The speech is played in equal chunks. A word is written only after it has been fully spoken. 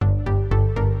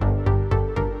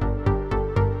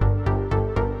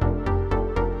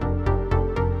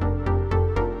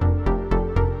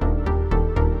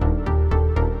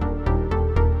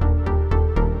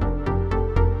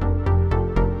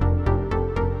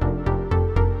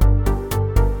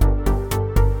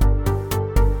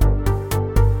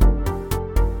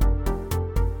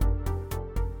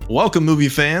Welcome, movie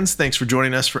fans. Thanks for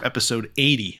joining us for episode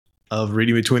 80 of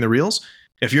Reading Between the Reels.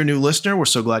 If you're a new listener, we're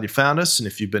so glad you found us. And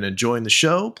if you've been enjoying the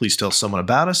show, please tell someone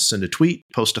about us, send a tweet,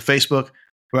 post to Facebook,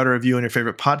 write a review on your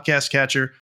favorite podcast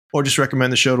catcher, or just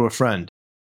recommend the show to a friend.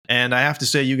 And I have to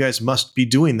say, you guys must be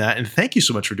doing that. And thank you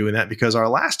so much for doing that, because our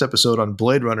last episode on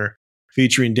Blade Runner,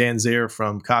 featuring Dan Zayer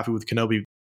from Coffee with Kenobi,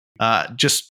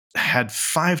 just had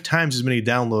 5 times as many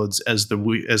downloads as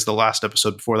the last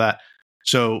episode before that.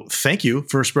 So thank you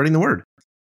for spreading the word.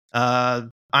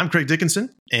 I'm Craig Dickinson,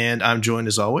 and I'm joined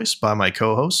as always by my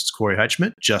co-hosts, Corey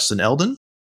Heichman, Justin Eldon.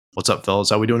 What's up,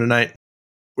 fellas? How we doing tonight?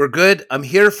 We're good. I'm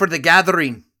here for the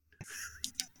gathering.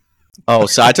 Oh,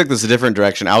 so I took this a different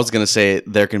direction. I was going to say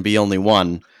there can be only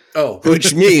one. Oh.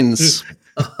 Which means...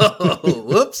 Oh,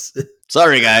 whoops.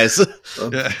 Sorry, guys.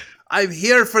 Yeah. I'm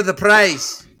here for the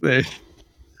prize.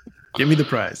 Give me the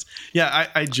prize. Yeah,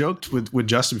 I joked with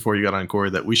Justin before you got on, Corey,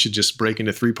 that we should just break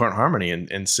into 3-part harmony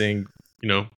and sing,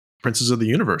 Princes of the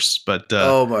Universe. But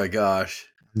oh my gosh,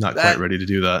 I'm not quite ready to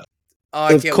do that.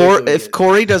 Oh, if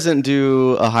Corey doesn't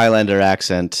do a Highlander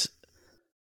accent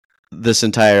this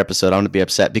entire episode, I'm going to be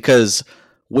upset, because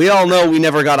we all know we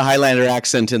never got a Highlander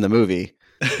accent in the movie.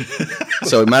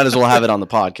 So we might as well have it on the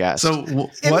podcast. So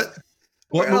what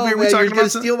movie are we talking You're about? going to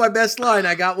steal my best line.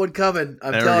 I got one coming.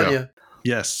 I'm telling you.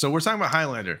 Yes. So we're talking about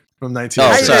Highlander from 19.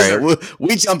 Oh, sorry.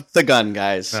 We jumped the gun,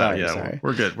 guys. Sorry.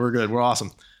 We're good. We're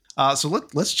awesome. So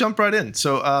let's jump right in.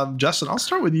 So, Justin, I'll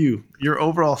start with you. Your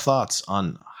overall thoughts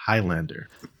on Highlander.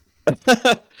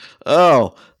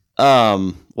 Wow.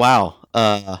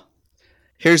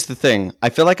 Here's the thing. I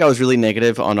feel like I was really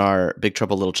negative on our Big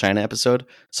Trouble Little China episode,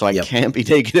 so I can't be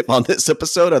negative on this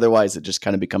episode. Otherwise, it just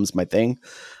kind of becomes my thing.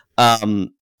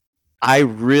 I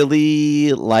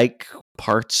really like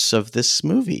parts of this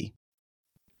movie.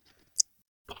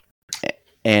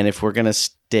 And if we're going to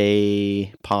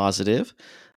stay positive,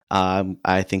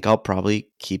 I think I'll probably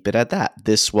keep it at that.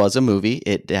 This was a movie.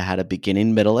 It had a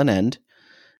beginning, middle, and end,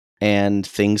 and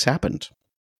things happened.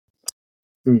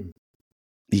 Mm.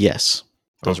 Yes.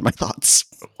 Those are my thoughts.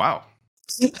 Wow.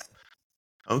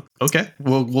 Oh, okay.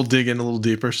 We'll dig in a little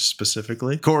deeper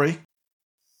specifically. Corey?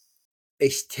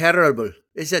 It's terrible.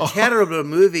 It's a terrible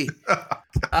movie.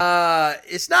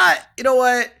 It's not, you know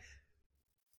what?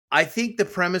 I think the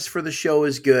premise for the show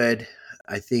is good.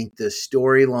 I think the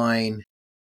storyline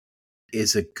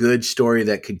is a good story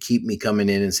that could keep me coming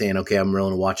in and saying, okay, I'm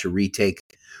willing to watch a retake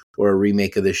or a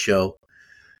remake of this show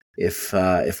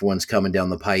if one's coming down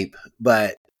the pipe.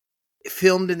 But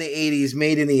filmed in the 80s,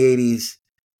 made in the 80s,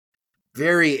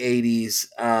 very 80s.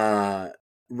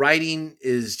 Writing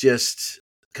is just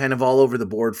kind of all over the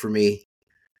board for me.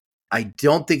 I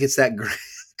don't think it's that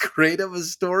great of a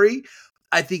story.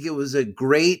 I think it was a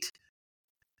great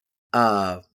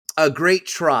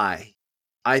try.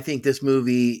 I think this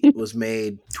movie was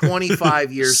made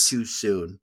 25 years too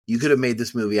soon. You could have made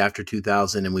this movie after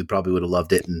 2000 and we probably would have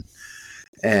loved it.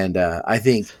 And I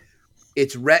think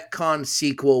its retcon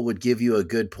sequel would give you a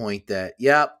good point that,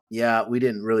 we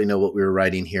didn't really know what we were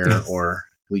writing here, or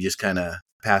we just kind of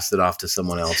passed it off to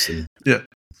someone else. And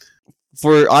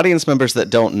for audience members that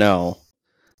don't know,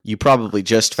 you probably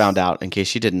just found out, in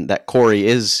case you didn't, that Corey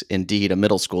is indeed a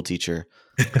middle school teacher.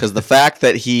 Because the fact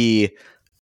that he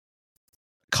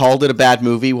called it a bad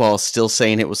movie while still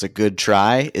saying it was a good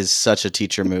try is such a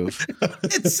teacher move.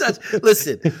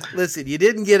 Listen, you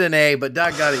didn't get an A, but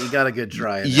doggone it, you got a good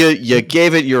try. You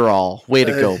gave it your all. Way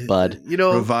to go, bud.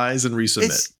 Revise and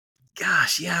resubmit.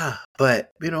 Gosh, yeah.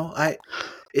 But,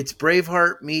 it's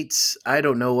Braveheart meets, I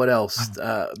don't know what else.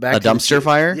 A dumpster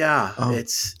fire? Yeah.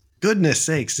 It's... Goodness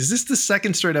sakes. Is this the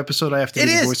second straight episode I have to be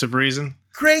the voice of reason?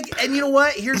 Craig, and you know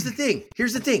what? Here's the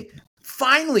thing.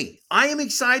 Finally, I am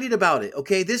excited about it.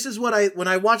 Okay. This is when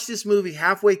I watched this movie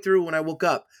halfway through when I woke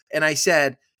up and I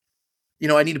said,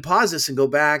 I need to pause this and go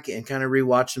back and kind of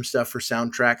rewatch some stuff for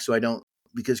soundtrack.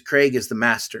 Because Craig is the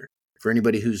master. For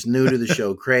anybody who's new to the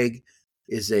show, Craig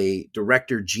is a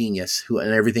director genius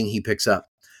and everything he picks up.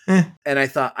 And I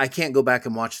thought, I can't go back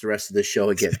and watch the rest of this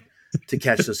show again to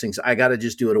catch those things. I got to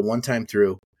just do it a one time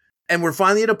through. And we're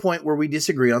finally at a point where we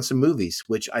disagree on some movies,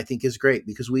 which I think is great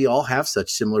because we all have such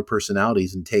similar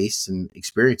personalities and tastes and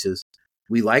experiences.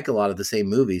 We like a lot of the same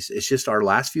movies. It's just our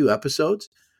last few episodes,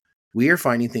 we are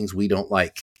finding things we don't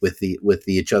like with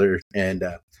each other, and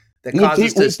that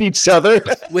causes with each other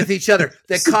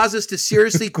that cause us to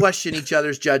seriously question each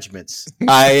other's judgments.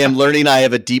 I am learning I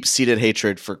have a deep-seated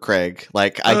hatred for Craig.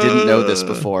 Like, I didn't know this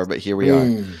before, but here we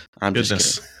are. I'm just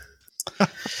kidding.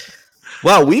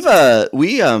 Well, we just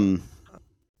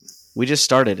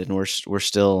started and we're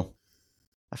still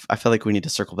I feel like we need to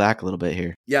circle back a little bit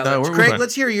here. Yeah, we're Craig, fine.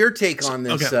 let's hear your take on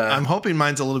this. Okay, I'm hoping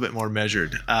mine's a little bit more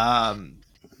measured.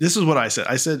 This is what I said.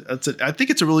 I think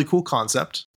it's a really cool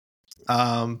concept,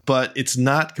 but it's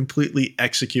not completely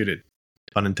executed,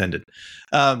 pun intended.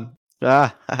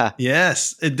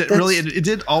 Yes, it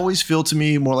did always feel to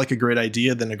me more like a great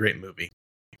idea than a great movie.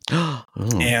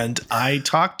 And I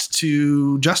talked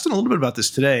to Justin a little bit about this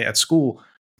today at school,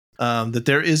 that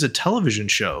there is a television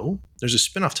show. There's a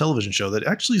spin-off television show that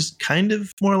actually is kind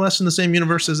of more or less in the same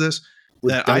universe as this.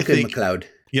 With that Duncan I think, MacLeod.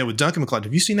 Yeah, with Duncan MacLeod.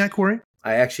 Have you seen that, Corey?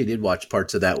 I actually did watch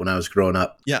parts of that when I was growing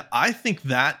up. Yeah, I think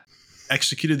that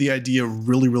executed the idea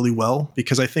really, really well,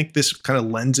 because I think this kind of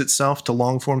lends itself to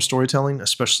long-form storytelling,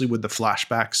 especially with the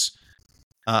flashbacks.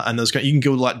 And those you can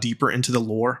go a lot deeper into the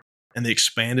lore, and they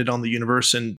expanded on the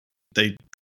universe, and it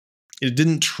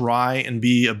didn't try and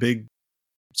be a big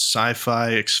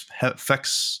sci-fi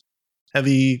effects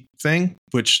heavy thing,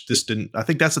 which this didn't. I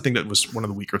think that's the thing that was one of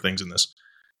the weaker things in this,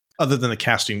 other than the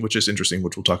casting, which is interesting,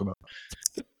 which we'll talk about.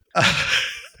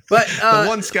 But the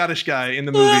one Scottish guy in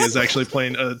the movie is actually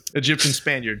playing an Egyptian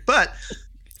Spaniard. But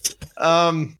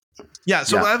that was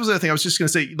the other thing. I was just going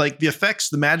to say, like, the effects,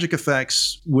 the magic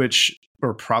effects, which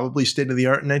are probably state of the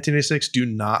art in 1986, do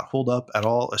not hold up at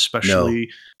all, especially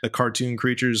the cartoon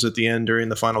creatures at the end during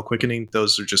the final quickening.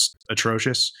 Those are just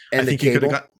atrocious. And I think you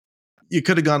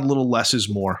could have gone a little less is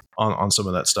more on some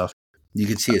of that stuff. You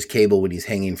could see his cable when he's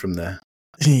hanging from the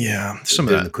some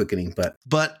of that. The quickening,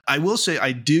 but I will say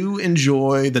I do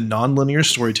enjoy the nonlinear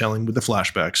storytelling with the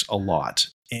flashbacks a lot,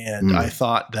 and I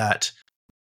thought that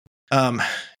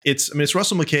it's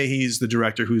Russell McKay. He's the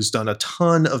director who's done a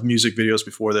ton of music videos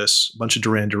before this, a bunch of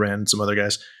Duran Duran and some other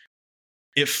guys.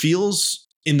 It feels,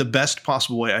 in the best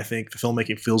possible way, I think the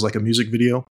filmmaking feels like a music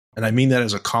video, and I mean that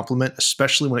as a compliment,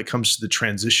 especially when it comes to the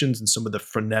transitions and some of the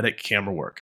frenetic camera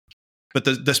work. But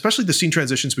especially the scene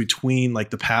transitions between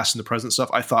like the past and the present stuff,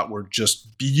 I thought were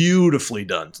just beautifully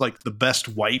done. It's like the best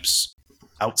wipes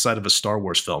outside of a Star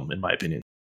Wars film, in my opinion.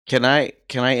 Can I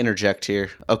interject here?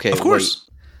 Okay, of course.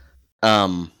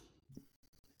 Wait.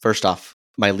 First off,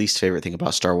 my least favorite thing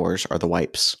about Star Wars are the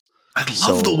wipes. I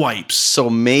love the wipes. So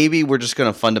maybe we're just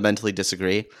going to fundamentally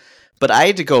disagree. But I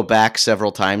had to go back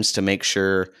several times to make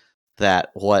sure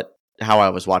that how I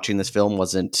was watching this film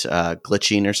wasn't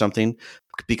glitching or something.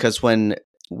 Because when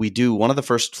we do one of the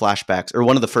first flashbacks, or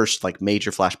one of the first like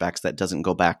major flashbacks that doesn't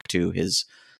go back to his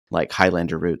like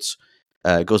Highlander roots,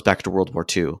 it goes back to World War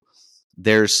II.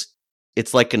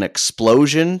 It's like an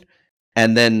explosion,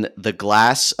 and then the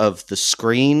glass of the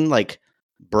screen like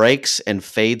breaks and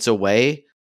fades away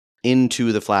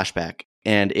into the flashback,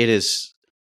 and it is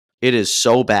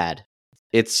so bad.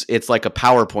 It's like a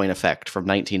PowerPoint effect from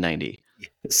 1990.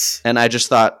 Yes. And I just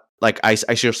thought, like, I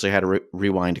seriously had to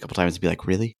rewind a couple times and be like,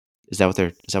 really? Is that what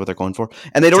they're going for?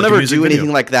 And they don't ever do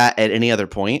anything like that at any other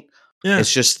point. Yeah.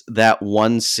 It's just that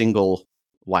one single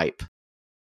wipe.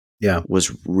 Yeah.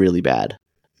 Was really bad.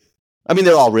 I mean,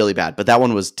 they're all really bad, but that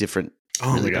one was different.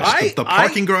 Oh really my gosh. The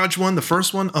parking garage one, the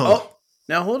first one. Oh.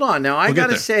 Now hold on. Now I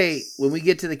got to say, when we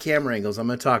get to the camera angles, I'm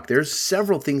going to talk. There's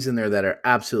several things in there that are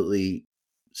absolutely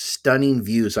stunning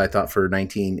views, I thought, for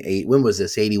 1980. When was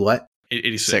this? 80 what?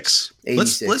 86.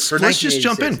 86. Let's just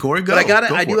jump in, Corey. Go.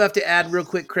 But I do have to add real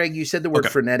quick, Craig. You said the word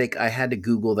frenetic. I had to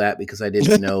Google that because I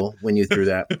didn't know when you threw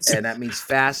that, and that means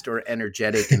fast or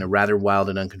energetic in a rather wild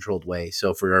and uncontrolled way.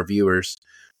 So for our viewers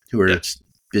who are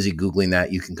busy Googling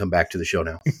that, you can come back to the show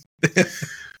now.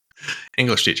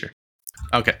 English teacher.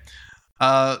 Okay.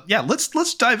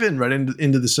 Let's dive in right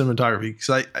into the cinematography,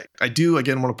 because I do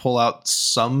again want to pull out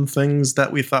some things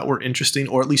that we thought were interesting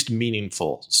or at least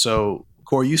meaningful. So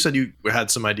Corey, you said you had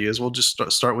some ideas. We'll just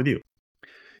start with you.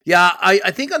 Yeah,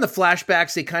 I think on the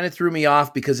flashbacks, they kind of threw me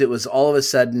off because it was all of a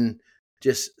sudden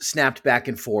just snapped back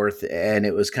and forth. And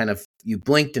it was kind of, you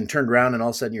blinked and turned around and all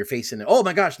of a sudden you're facing, oh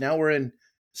my gosh, now we're in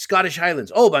Scottish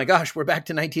Highlands. Oh my gosh, we're back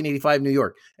to 1985 New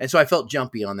York. And so I felt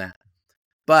jumpy on that.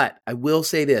 But I will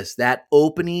say this, that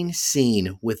opening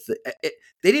scene with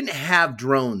they didn't have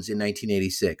drones in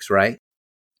 1986, right?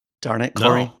 Darn it,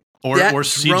 Corey. No. Or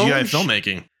CGI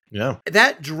filmmaking. Yeah.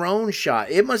 That drone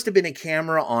shot, it must have been a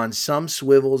camera on some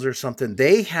swivels or something.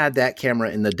 They had that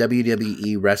camera in the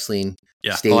WWE wrestling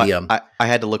stadium. I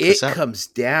had to look this up. It comes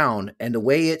down, and the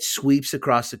way it sweeps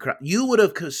across the crowd, you would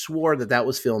have swore that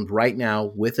was filmed right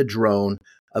now with a drone,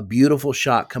 a beautiful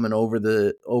shot coming over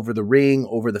the ring,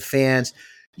 over the fans.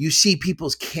 You see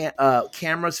people's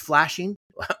cameras flashing.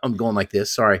 I'm going like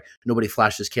this. Sorry. Nobody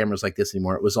flashes cameras like this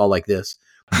anymore. It was all like this.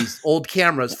 These old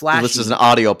cameras flashing. This is an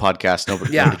audio podcast.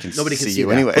 Nobody can see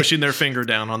you anyway. Pushing their finger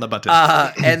down on the button.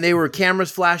 And they were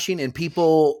cameras flashing and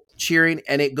people cheering,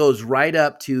 and it goes right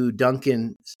up to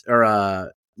Duncan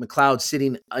or McLeod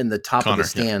sitting in the top of the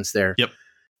stands there. Yep.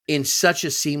 In such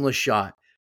a seamless shot.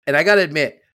 And I got to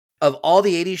admit, of all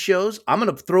the 80s shows, I'm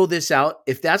going to throw this out.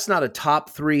 If that's not a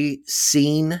top 3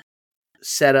 scene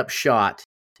setup shot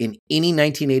in any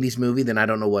 1980s movie, then I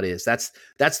don't know what is. That's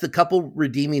the couple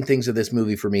redeeming things of this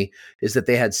movie for me, is that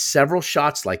they had several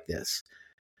shots like this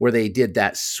where they did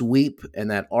that sweep and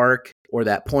that arc, or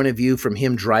that point of view from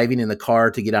him driving in the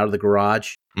car to get out of the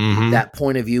garage. Mm-hmm. That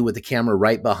point of view with the camera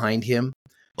right behind him.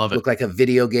 Love it. Looked like a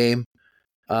video game.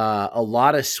 A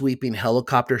lot of sweeping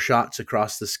helicopter shots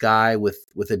across the sky with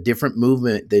a different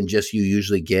movement than just you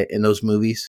usually get in those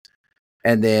movies.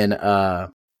 And then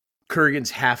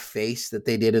Kurgan's half face that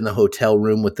they did in the hotel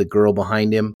room with the girl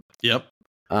behind him. Yep.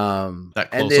 And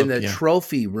then the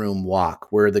trophy room walk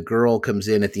where the girl comes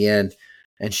in at the end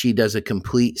and she does a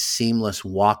complete seamless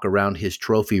walk around his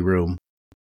trophy room.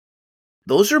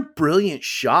 Those are brilliant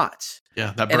shots.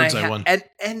 Yeah, that bird's eye one.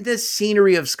 And the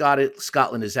scenery of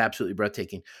Scotland is absolutely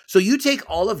breathtaking. So you take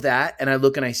all of that, and I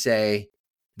look and I say,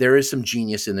 there is some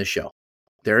genius in this show.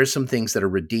 There are some things that are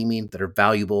redeeming, that are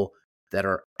valuable, that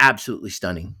are absolutely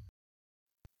stunning.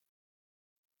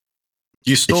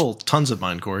 You stole tons of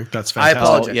mine, Corey. That's fantastic. I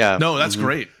apologize. Yeah. No, that's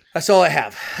great. That's all I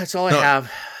have. I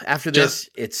have. After this,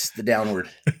 it's the downward.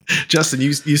 Justin,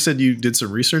 you said you did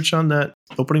some research on that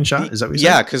opening shot. Is that what you said?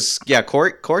 Yeah, because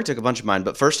Corey took a bunch of mine.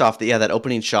 But first off, that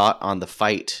opening shot on the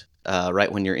fight, right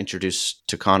when you're introduced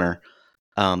to Connor,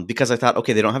 because I thought,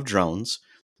 okay, they don't have drones.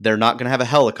 They're not going to have a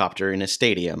helicopter in a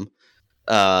stadium.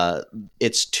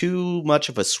 It's too much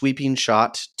of a sweeping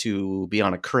shot to be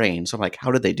on a crane. So I'm like,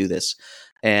 how did they do this?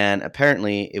 And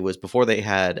apparently it was before they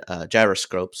had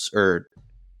gyroscopes, or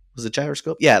was it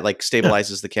gyroscope? Yeah, like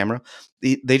stabilizes the camera.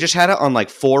 They just had it on like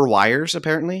 4 wires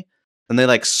apparently, and they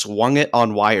like swung it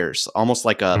on wires, almost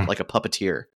like a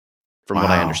puppeteer, from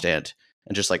what I understand,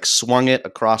 and just like swung it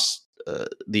across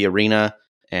the arena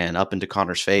and up into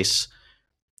Connor's face.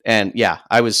 And yeah,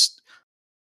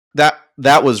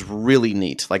 that was really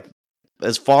neat. Like,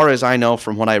 as far as I know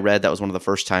from what I read, that was one of the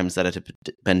first times that it had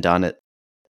been done at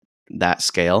that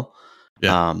scale.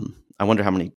 Yeah. I wonder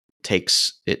how many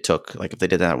takes it took. Like, if they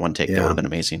did that at one take, that would have been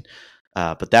amazing.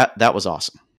 But that was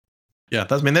awesome. Yeah,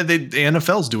 the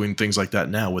NFL's doing things like that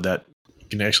now. With that,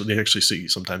 they actually see.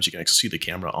 Sometimes you can actually see the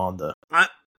camera on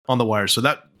the wire. So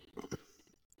that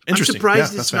interesting. I'm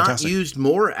surprised it's not used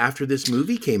more after this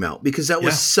movie came out, because that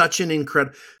was such an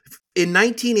incredible. In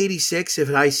 1986, if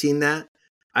I seen that,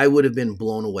 I would have been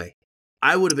blown away.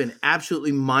 I would have been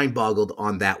absolutely mind-boggled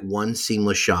on that one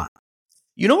seamless shot.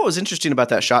 You know what was interesting about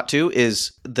that shot too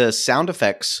is the sound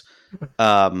effects.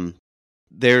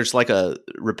 There's like a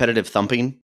repetitive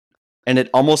thumping, and it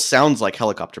almost sounds like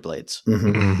helicopter blades.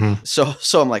 Mm-hmm. Mm-hmm.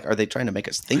 So I'm like, are they trying to make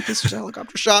us think this is a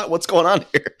helicopter shot? What's going on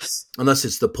here? Unless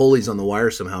it's the pulleys on the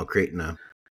wire somehow creating a.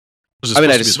 I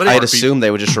mean, I'd assume they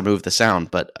would just remove the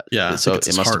sound, but so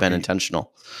it must have been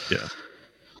intentional. Yeah.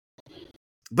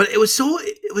 But it was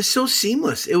so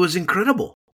seamless. It was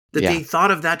incredible that they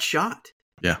thought of that shot.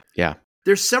 Yeah. Yeah.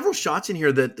 There's several shots in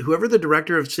here that whoever the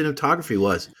director of cinematography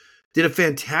was did a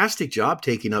fantastic job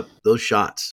taking up those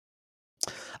shots.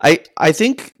 I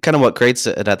think kind of what creates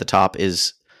it at the top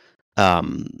is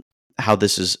how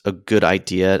this is a good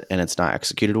idea and it's not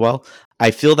executed well. I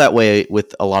feel that way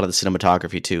with a lot of the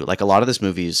cinematography too. Like, a lot of this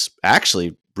movie is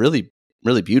actually really,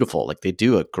 really beautiful. Like, they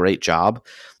do a great job.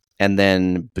 And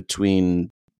then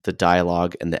between the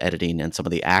dialogue and the editing and some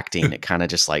of the acting, it kind of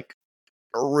just like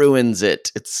ruins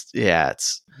it. It's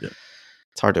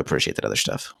hard to appreciate that other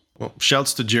stuff. Well,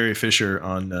 shouts to Jerry Fisher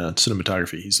on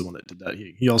cinematography. He's the one that did that.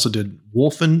 He also did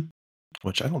Wolfen,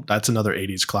 which that's another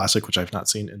 80s classic, which I've not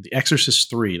seen. And The Exorcist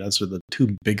 3. Those are the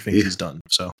 2 big things he's done.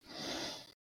 So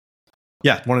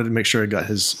yeah, wanted to make sure I got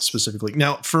his specifically.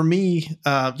 Now for me,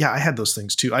 I had those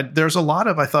things too. There's a lot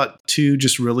of, I thought, 2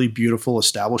 just really beautiful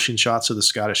establishing shots of the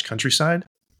Scottish countryside.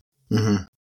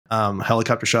 Mm-hmm.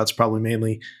 Helicopter shots, probably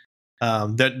mainly.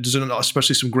 There's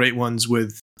especially some great ones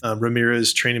with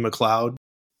Ramirez training McLeod,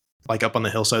 like up on the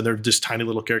hillside. They're just tiny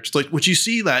little characters, like which you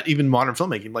see that even modern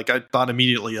filmmaking. Like, I thought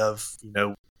immediately of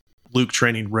Luke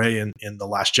training Rey in The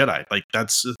Last Jedi. Like,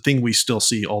 that's a thing we still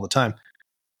see all the time.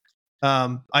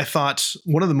 I thought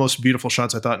one of the most beautiful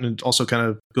shots, and it also kind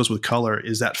of goes with color,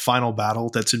 is that final battle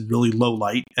that's in really low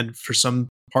light. And for some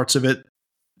parts of it,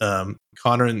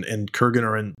 Connor and Kurgan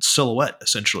are in silhouette,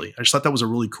 essentially. I just thought that was a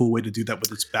really cool way to do that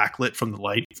with its backlit from the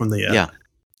light from the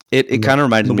It kind of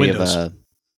reminded me of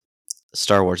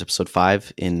Star Wars Episode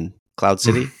 5 in Cloud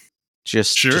City,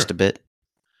 just a bit.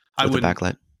 I with the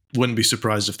backlight. Wouldn't be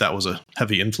surprised if that was a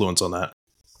heavy influence on that.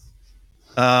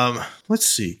 Let's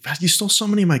see. God, you stole so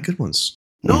many of my good ones.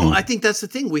 No, I think that's the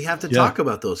thing. We have to talk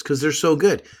about those because they're so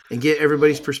good and get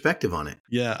everybody's perspective on it.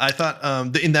 Yeah, I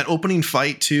thought in that opening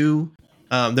fight too,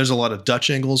 there's a lot of Dutch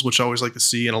angles, which I always like to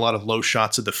see, and a lot of low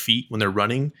shots of the feet when they're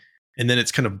running. And then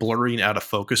it's kind of blurring out of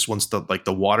focus once the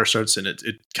water starts, and it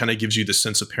kind of gives you this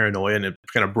sense of paranoia, and it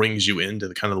kind of brings you into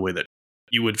the kind of the way that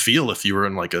you would feel if you were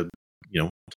in like a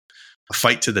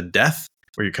fight to the death,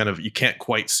 where you can't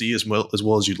quite see as well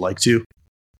as you'd like to.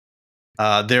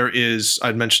 There is,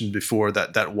 I'd mentioned before,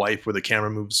 that wipe where the camera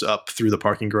moves up through the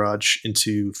parking garage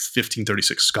into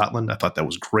 1536 Scotland. I thought that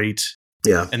was great.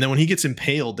 Yeah. And then when he gets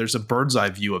impaled, there's a bird's eye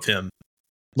view of him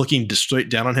looking straight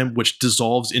down on him, which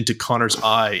dissolves into Connor's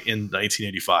eye in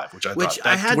 1985, which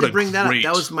I had to bring that up.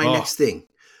 That was my next thing.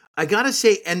 I got to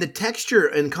say, and the texture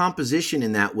and composition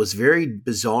in that was very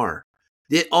bizarre.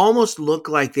 It almost looked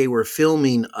like they were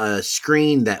filming a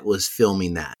screen that was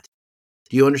filming that.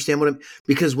 Do you understand what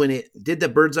because when it did the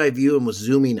bird's eye view and was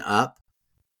zooming up,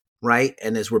 right?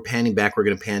 And as we're panning back, we're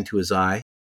going to pan to his eye.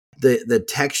 The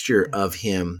texture of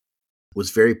him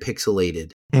was very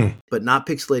pixelated, but not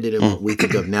pixelated in what we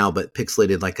think of now, but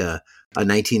pixelated like a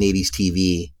 1980s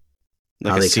TV.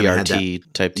 Like a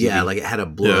CRT type TV. Yeah, like it had a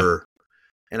blur. Yeah.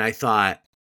 And I thought,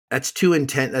 that's too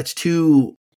intense. That's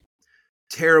too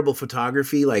terrible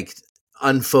photography, like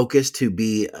unfocused to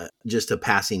be just a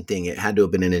passing thing. It had to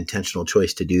have been an intentional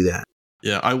choice to do that.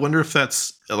 Yeah, I wonder if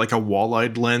that's like a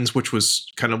wall-eyed lens, which was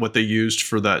kind of what they used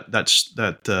for that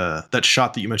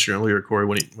shot that you mentioned earlier, Corey,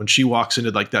 when she walks into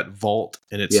like that vault,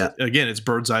 and it's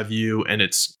bird's eye view, and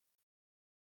it's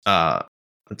a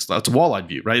wall-eyed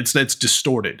view, right? It's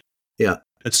distorted. Yeah,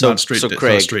 it's not straight. So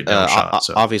Craig, not straight down shot.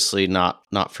 So. Obviously not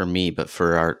for me, but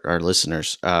for our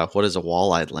listeners, what is a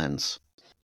wall-eyed lens?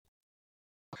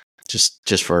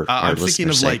 Just for our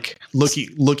listeners' sake. I'm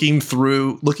thinking of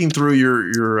like looking through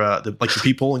your like the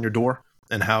peephole in your door,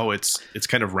 and how it's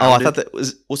kind of rounded. Oh, I thought that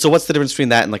was. So what's the difference between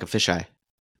that and like a fisheye?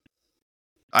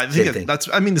 I think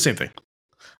the same thing.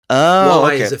 Oh,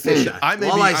 walleye is a fisheye.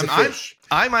 Walleye's a fish.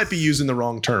 I might be using the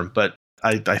wrong term, but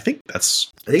I think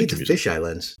it's a fisheye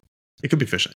lens. It could be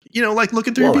fisheye. Like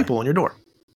looking through your peephole in your door,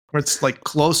 where it's like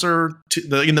closer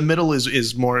to in the middle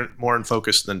is more in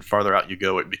focus. Then farther out you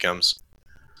go, it becomes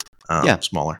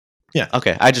smaller. Yeah.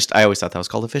 Okay. I always thought that was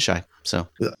called a fisheye. So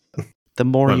the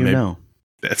more you know.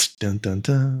 That's dun dun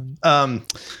dun.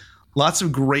 Lots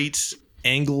of great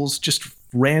angles, just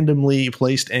randomly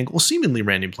placed angles, seemingly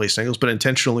random placed angles, but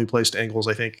intentionally placed angles.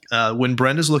 I think when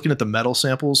Brenda's looking at the metal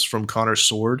samples from Connor's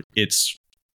sword, it's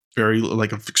very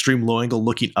like an extreme low angle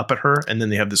looking up at her, and then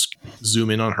they have this zoom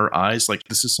in on her eyes. Like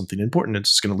this is something important.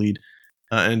 It's going to lead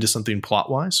into something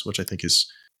plot wise, which I think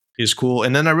is cool.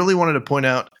 And then I really wanted to point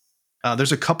out.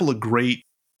 There's a couple of great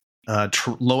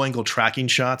low-angle tracking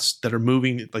shots that are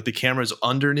moving, like the camera is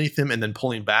underneath him and then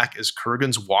pulling back as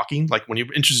Kurgan's walking. Like when he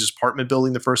enters his apartment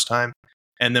building the first time,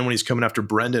 and then when he's coming after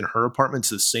Brenda in her apartment,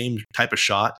 it's the same type of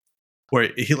shot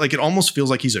where it almost feels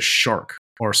like he's a shark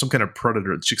or some kind of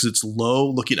predator because it's low,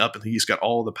 looking up, and he's got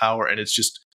all the power, and it's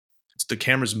the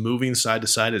camera's moving side to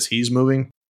side as he's moving,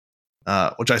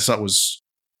 which I thought was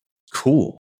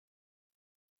cool.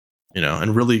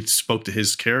 And really spoke to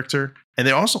his character. And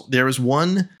there was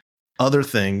one other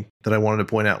thing that I wanted to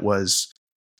point out was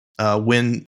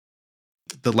when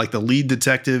the lead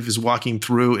detective is walking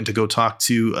through and to go talk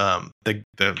to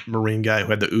the Marine guy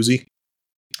who had the Uzi.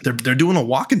 They're doing a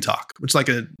walk and talk, which is like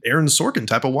an Aaron Sorkin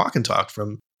type of walk and talk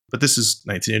but this is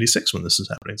 1986 when this is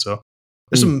happening. So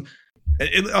there's some.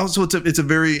 It's a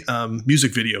very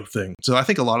music video thing. So I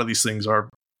think a lot of these things are.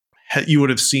 You would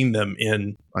have seen them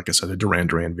in, like I said, a Duran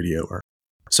Duran video or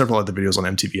several other videos on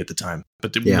MTV at the time,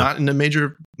 but not in a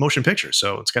major motion picture.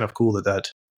 So it's kind of cool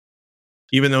that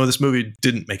even though this movie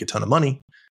didn't make a ton of money,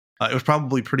 it was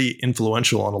probably pretty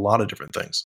influential on a lot of different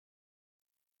things.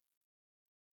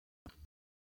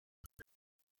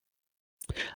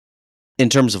 In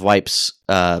terms of wipes,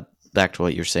 back to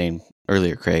what you were saying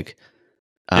earlier, Craig,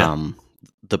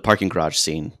 the parking garage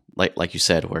scene, like you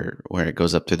said, where it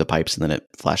goes up through the pipes and then it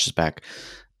flashes back.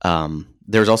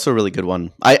 There's also a really good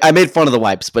one. I made fun of the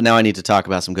wipes, but now I need to talk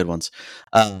about some good ones.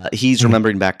 He's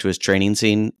remembering back to his training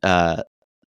scene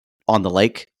on the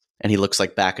lake, and he looks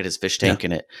like back at his fish tank,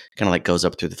 and it kind of like goes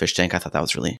up through the fish tank. I thought that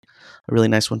was a really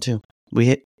nice one too.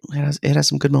 It has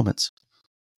some good moments.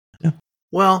 Yeah.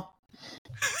 Well,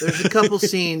 there's a couple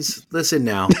scenes. Listen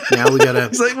now we gotta.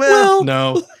 He's like,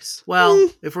 no. Well,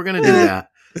 if we're gonna do that.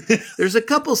 There's a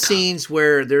couple scenes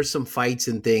where there's some fights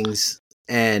and things,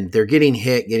 and they're getting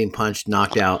hit, getting punched,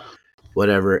 knocked out,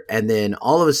 whatever. And then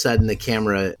all of a sudden the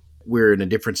camera we're in a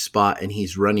different spot and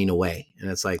he's running away. And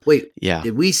it's like, wait, Yeah.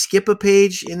 did we skip a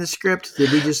page in the script?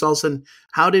 Did we just all of a sudden,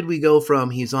 how did we go from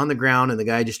he's on the ground and the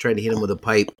guy just tried to hit him with a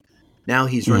pipe? Now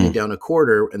he's running down a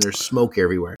corridor and there's smoke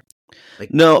everywhere.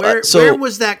 Like, No, where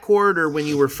was that corridor when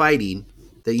you were fighting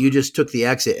that you just took the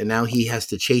exit and now he has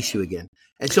to chase you again?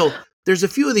 And so there's a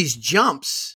few of these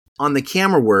jumps on the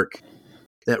camera work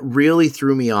that really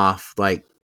threw me off. Like,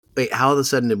 wait, how all of a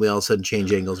sudden did we all of a sudden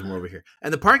change angles and we're over here?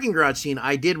 And the parking garage scene,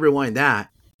 I did rewind that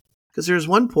because there's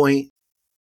one point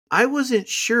I wasn't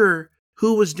sure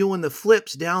who was doing the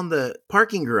flips down the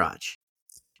parking garage.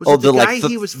 Was it the guy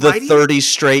he was fighting? 30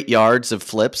 straight yards of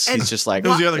flips. And he's just like,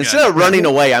 instead of running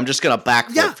away, I'm just going to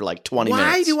backflip for like 20 minutes.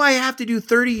 Why do I have to do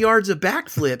 30 yards of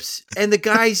backflips and the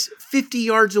guy's 50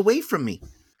 yards away from me?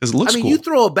 It looks cool. You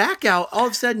throw a back out, all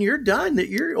of a sudden you're done.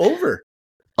 You're over.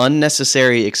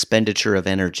 Unnecessary expenditure of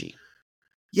energy.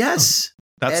 Yes.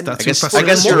 That's I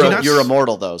guess you're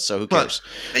immortal though, so who cares?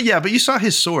 Yeah, but you saw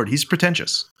his sword. He's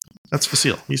pretentious. That's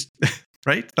Facile. He's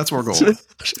right. That's where we're going.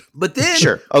 But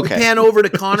then we pan over to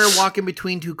Connor walking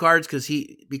between two cars because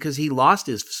he lost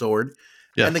his sword,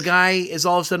 and the guy is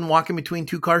all of a sudden walking between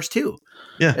two cars too.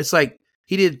 Yeah, it's like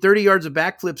he did 30 yards of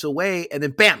backflips away, and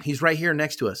then bam, he's right here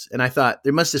next to us. And I thought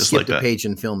they must have skipped a page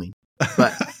in filming.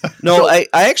 But no, so, I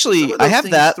actually I have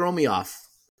that throw me off.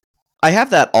 I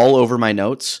have that all over my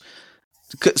notes.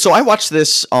 So I watched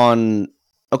this on.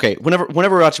 Okay,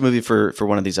 whenever I watch a movie for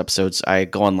one of these episodes, I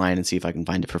go online and see if I can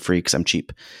find it for free because I'm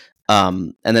cheap.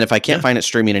 And then if I can't find it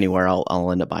streaming anywhere,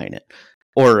 I'll end up buying it,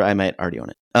 or I might already own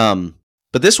it.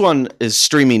 But this one is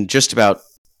streaming just about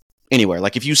anywhere.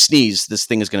 Like if you sneeze, this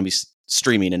thing is going to be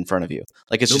streaming in front of you.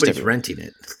 Like it's nobody's just renting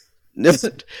it.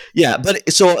 Yeah,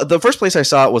 but so the first place I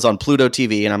saw it was on Pluto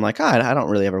TV, and I'm like, I don't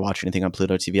really ever watch anything on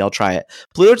Pluto TV. I'll try it.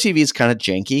 Pluto TV is kind of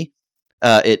janky.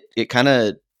 It kind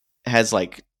of has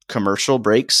like commercial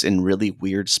breaks in really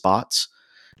weird spots,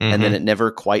 and then it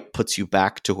never quite puts you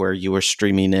back to where you were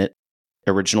streaming it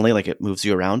originally. Like it moves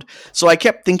you around. So I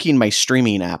kept thinking my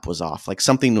streaming app was off, like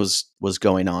something was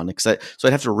going on. So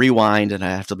I'd have to rewind, and I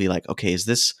have to be like, okay,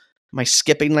 am I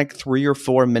skipping like 3 or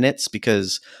 4 minutes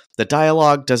because the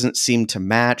dialogue doesn't seem to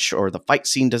match, or the fight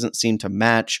scene doesn't seem to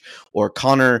match, or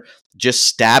Connor just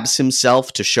stabs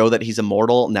himself to show that he's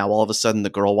immortal. Now all of a sudden the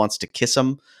girl wants to kiss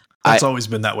him. That's always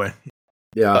been that way.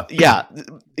 Yeah. But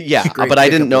I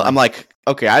didn't know. Line. I'm like,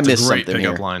 okay, I missed something here. Great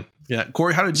pickup line. Yeah.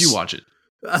 Corey, how did you watch it?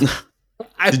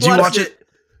 Did you watch it?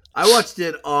 I watched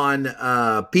it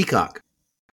on Peacock.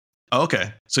 Oh,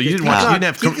 okay. So you didn't watch.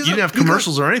 You didn't have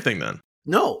commercials or anything then.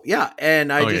 No, yeah, and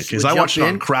because I watched it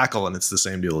on Crackle, and it's the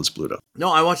same deal as Pluto.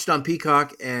 No, I watched it on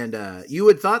Peacock, and you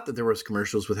had thought that there was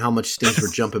commercials with how much things were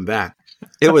jumping back.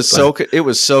 It was so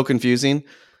confusing.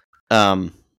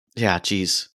 Yeah,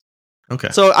 geez. Okay.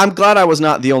 So I'm glad I was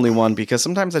not the only one, because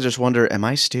sometimes I just wonder, am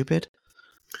I stupid?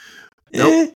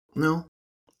 Nope. No.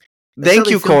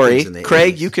 Thank you, Corey.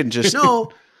 Craig, you can just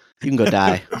you can go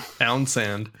die. Pound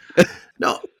sand.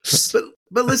 No,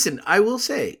 but listen, I will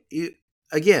say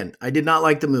again, I did not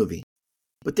like the movie,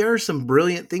 but there are some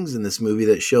brilliant things in this movie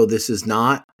that show it's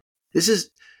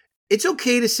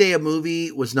okay to say a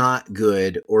movie was not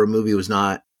good or a movie was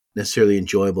not necessarily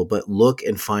enjoyable, but look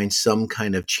and find some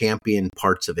kind of champion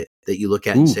parts of it that you look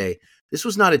at and say, this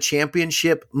was not a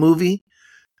championship movie,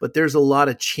 but there's a lot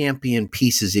of champion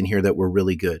pieces in here that were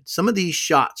really good. Some of these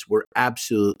shots were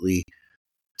absolutely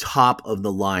top of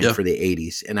the line for the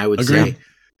 80s. And I would say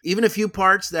even a few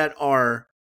parts that are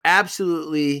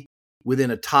absolutely within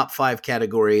a top 5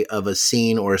 category of a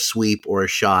scene or a sweep or a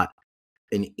shot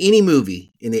in any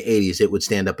movie in the 80s, it would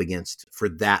stand up against for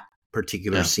that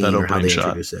particular scene or how they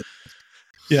introduce it.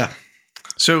 Yeah.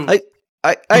 So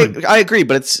I agree,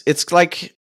 but it's like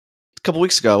a couple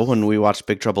weeks ago when we watched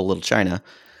Big Trouble in Little China,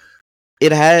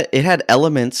 it had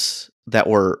elements that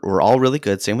were all really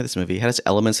good. Same with this movie. It has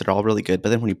elements that are all really good, but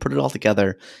then when you put it all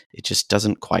together, it just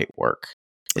doesn't quite work.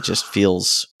 It just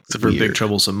feels Except for Big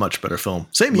Trouble's a much better film.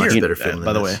 Same much year, better film,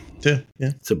 by the way. Yeah.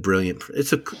 It's a brilliant.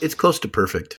 It's close to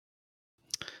perfect.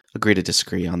 Agree to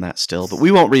disagree on that still, but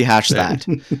we won't rehash that.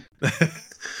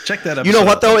 Check that out. You know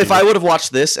what though? If I would have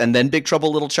watched this and then Big Trouble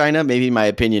in Little China, maybe my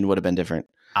opinion would have been different.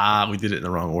 We did it in the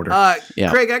wrong order.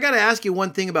 Craig, I got to ask you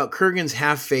one thing about Kurgan's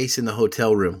half face in the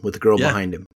hotel room with the girl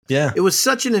behind him. Yeah. It was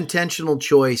such an intentional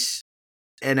choice,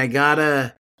 and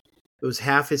it was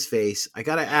half his face. I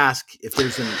got to ask if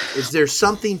is there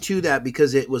something to that,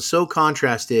 because it was so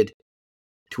contrasted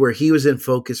to where he was in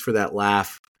focus for that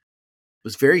laugh. It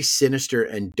was very sinister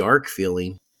and dark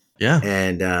feeling. Yeah.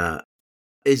 And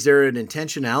is there an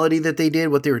intentionality that they did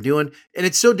what they were doing? And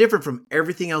it's so different from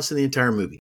everything else in the entire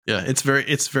movie. Yeah, it's very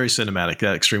cinematic.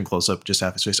 That extreme close up, just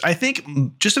half his face. I think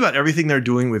just about everything they're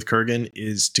doing with Kurgan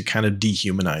is to kind of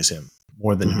dehumanize him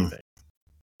more than anything,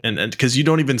 and because you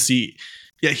don't even see,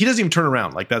 he doesn't even turn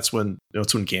around. Like that's when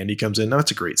Candy comes in. No, it's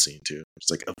a great scene too.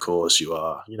 It's like, of course you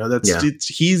are.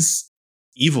 He's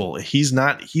evil. He's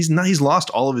not. He's lost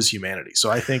all of his humanity.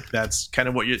 So I think that's kind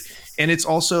of what and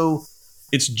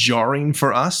it's jarring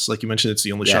for us. Like you mentioned, it's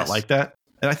the only shot like that.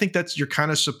 And I think you're kind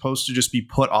of supposed to just be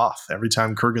put off every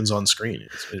time Kurgan's on screen.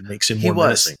 It makes him more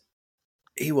menacing.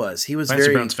 He was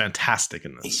Clancy Brown's fantastic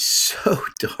in this. He's so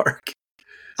dark.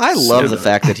 I love the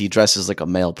fact that he dresses like a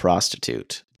male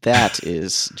prostitute. That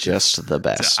is just the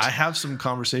best. I have some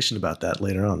conversation about that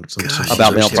later on.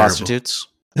 About male prostitutes?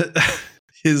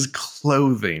 His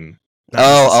clothing.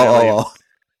 Oh.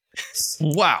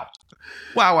 Wow.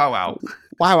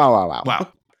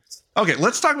 Okay,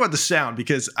 let's talk about the sound,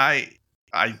 because I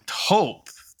hope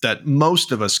that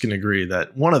most of us can agree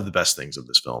that one of the best things of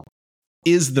this film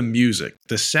is the music,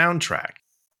 the soundtrack.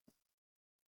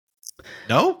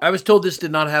 No? I was told this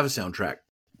did not have a soundtrack.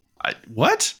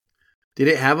 What? Did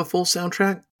it have a full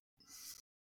soundtrack?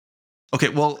 Okay,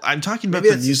 well, I'm talking about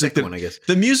the music one, I guess.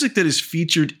 The music that is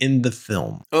featured in the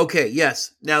film. Okay,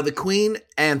 yes. Now, the Queen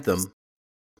anthem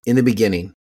in the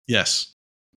beginning. Yes.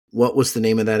 What was the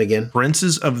name of that again?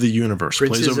 Princes of the Universe.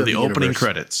 Plays over the opening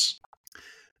credits.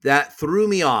 That threw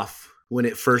me off when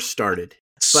it first started.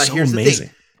 But so here's amazing.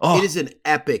 The thing. It is an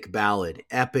epic ballad.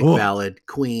 Ballad.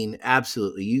 Queen,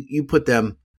 absolutely. You put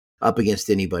them up against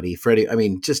anybody. Freddie, I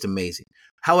mean, just amazing.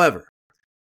 However,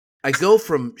 I go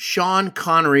from Sean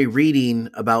Connery reading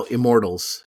about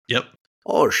immortals. Yep.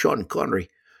 Oh, Sean Connery.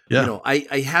 Yeah.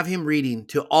 I have him reading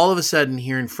to all of a sudden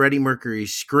hearing Freddie Mercury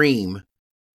scream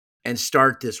and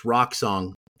start this rock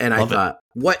song. And I thought,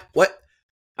 what?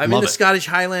 I'm in the Scottish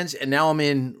Highlands, and now I'm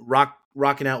in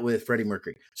rocking out with Freddie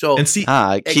Mercury. So and see,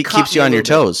 it keeps you on your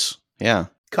toes. Yeah.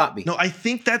 Caught me. No, I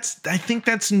think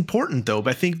that's important though. But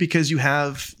I think because you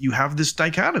have this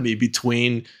dichotomy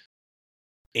between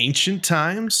ancient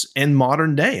times and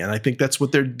modern day, and I think that's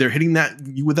what they're hitting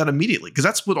with that immediately, because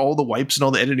that's what all the wipes and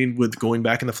all the editing with going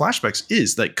back in the flashbacks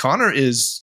is. That Connor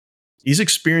he's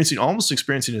almost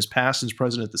experiencing his past and his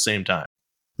present at the same time.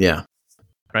 Yeah.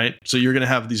 Right. So you're going to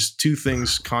have these two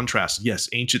things contrasted. Yes,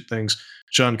 ancient things.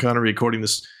 Sean Connery recording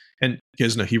this, and you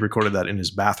guys know he recorded that in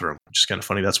his bathroom, which is kind of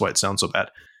funny. That's why it sounds so bad.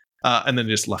 And then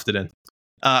just left it in.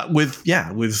 With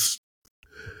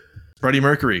Freddie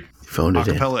Mercury. Phoned it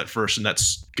in. Acapella at first, and that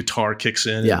guitar kicks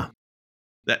in. Yeah.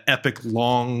 That epic,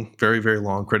 long, very, very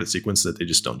long credit sequence that they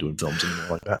just don't do in films anymore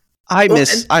like that.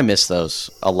 I miss those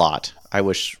a lot. I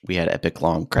wish we had epic,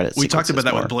 long credit sequences. We talked about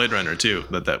that with Blade Runner, too,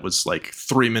 that was like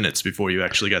 3 minutes before you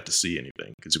actually got to see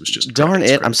anything, because it was just darn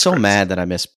it. I'm so mad that I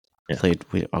missed Blade.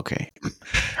 Okay.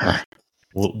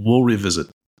 We'll revisit.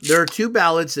 There are two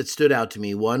ballads that stood out to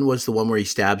me. One was the one where he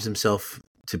stabs himself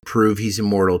to prove he's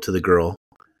immortal to the girl.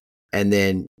 And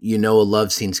then a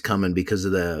love scene's coming because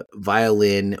of the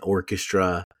violin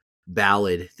orchestra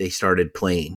ballad they started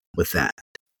playing with that.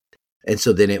 And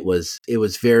so then it was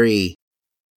very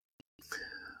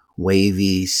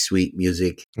wavy, sweet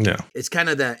music. Yeah. It's kind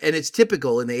of and it's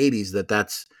typical in the 80s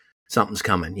that's something's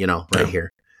coming, right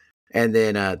here. And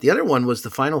then the other one was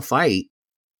the final fight.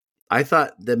 I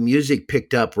thought the music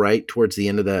picked up right towards the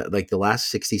end of the last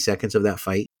 60 seconds of that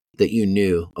fight, that you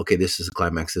knew, okay, this is the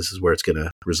climax. This is where it's going to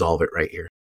resolve it right here.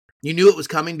 You knew it was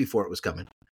coming before it was coming.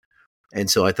 And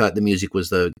so I thought the music was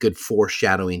the good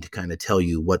foreshadowing to kind of tell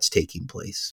you what's taking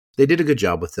place. They did a good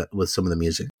job with some of the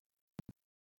music.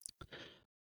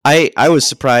 I was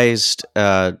surprised.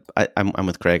 I'm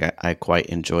with Craig. I quite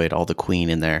enjoyed all the Queen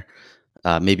in there.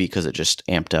 Maybe because it just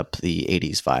amped up the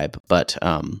 80s vibe. But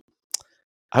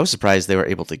I was surprised they were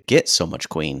able to get so much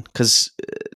Queen, because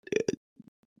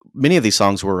many of these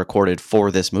songs were recorded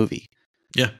for this movie.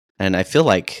 Yeah. And I feel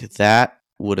like that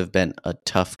would have been a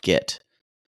tough get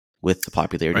with the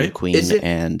popularity of Queen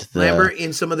and the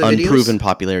in some of the unproven videos?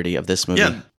 Popularity of this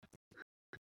movie.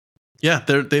 Yeah,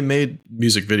 they made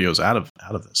music videos out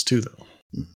of this too,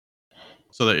 though.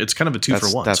 So it's kind of a two for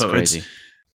one. That's so crazy.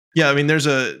 I mean, there's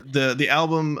the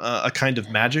album A Kind of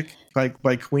Magic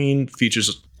by Queen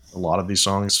features a lot of these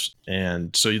songs,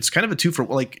 and so it's kind of a two for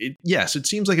yes, it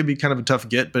seems like it'd be kind of a tough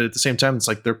get, but at the same time, it's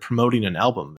like they're promoting an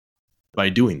album by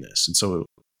doing this, and so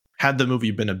had the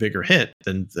movie been a bigger hit,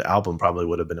 then the album probably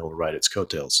would have been able to ride its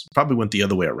coattails. Probably went the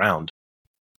other way around,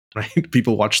 right?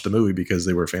 People watched the movie because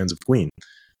they were fans of Queen.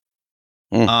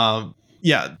 The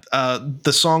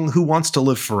song "Who Wants to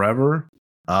Live Forever"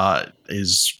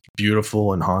 is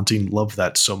beautiful and haunting. Love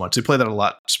that so much. They play that a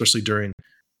lot, especially during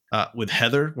with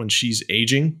Heather when she's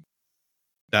aging.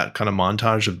 That kind of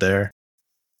montage of there.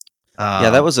 Yeah,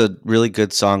 that was a really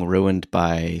good song ruined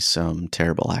by some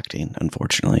terrible acting,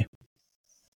 unfortunately.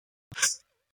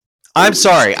 I'm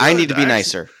sorry. I need to be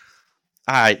nicer.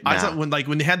 I thought when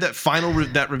they had that final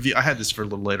that review, I had this for a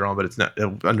little later on, but it's not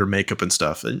under makeup and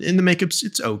stuff. And in the makeups,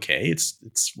 it's okay.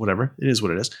 It's whatever. It is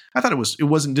what it is. I thought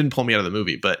didn't pull me out of the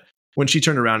movie, but when she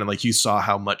turned around and like you saw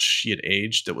how much she had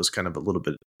aged, that was kind of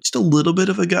just a little bit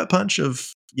of a gut punch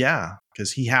of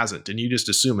because he hasn't, and you just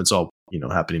assume it's all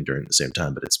happening during the same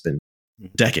time, but it's been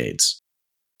decades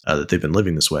that they've been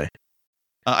living this way.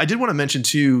 I did want to mention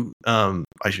too.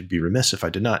 I should be remiss if I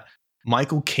did not.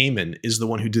 Michael Kamen is the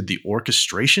one who did the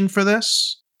orchestration for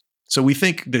this. So we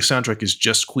think the soundtrack is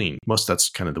just Queen. That's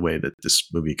kind of the way that this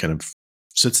movie kind of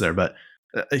sits there. But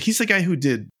he's the guy who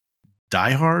did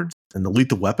Die Hard and the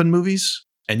Lethal Weapon movies.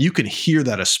 And you can hear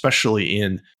that especially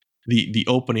in the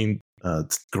opening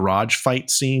garage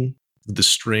fight scene with the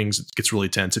strings. It gets really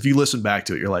tense. If you listen back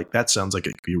to it, you're like, that sounds like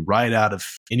it could be right out of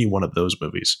any one of those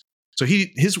movies. So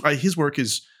his work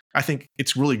is, I think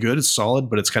it's really good. It's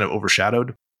solid, but it's kind of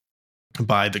overshadowed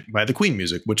by the Queen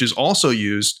music, which is also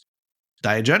used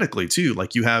diegetically too.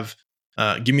 Like you have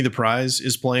Give Me the Prize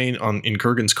is playing in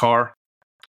Kurgan's car,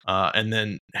 and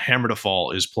then Hammer to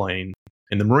Fall is playing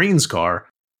in the Marine's car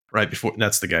right before.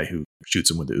 That's the guy who shoots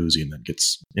him with the Uzi and then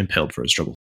gets impaled for his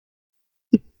trouble.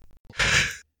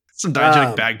 Some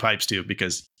diegetic bagpipes too,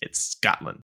 because it's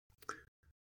Scotland.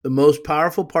 The most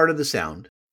powerful part of the sound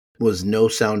was no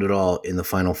sound at all in the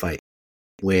final fight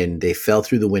when they fell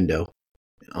through the window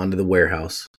onto the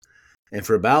warehouse. And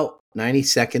for about 90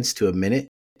 seconds to a minute,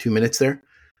 2 minutes there,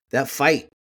 that fight,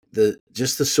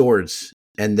 just the swords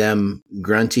and them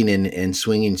grunting and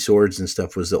swinging swords and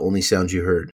stuff was the only sound you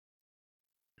heard.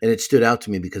 And it stood out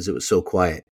to me because it was so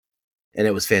quiet. And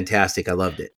it was fantastic. I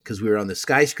loved it because we were on the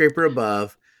skyscraper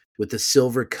above with the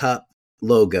silver cup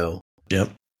logo.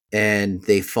 Yep. And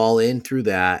they fall in through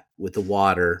that with the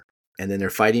water. And then they're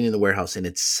fighting in the warehouse and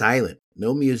it's silent.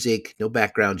 No music, no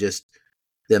background, just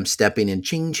them stepping in,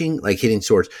 ching, ching, like hitting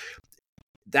swords.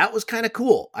 That was kind of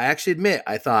cool. I actually admit,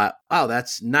 I thought, wow,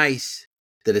 that's nice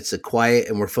that it's a quiet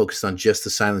and we're focused on just the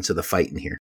silence of the fight in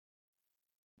here.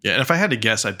 Yeah, and if I had to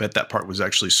guess, I bet that part was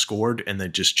actually scored and they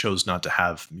just chose not to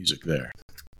have music there.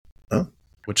 Oh.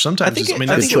 Which sometimes I think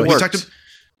it works.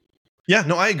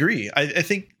 I agree. I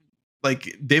think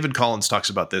like David Collins talks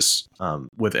about this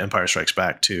with Empire Strikes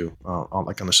Back too, on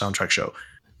the soundtrack show,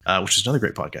 which is another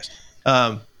great podcast.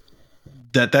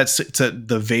 That's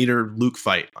the Vader Luke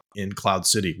fight in Cloud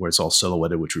City where it's all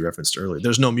silhouetted, which we referenced earlier.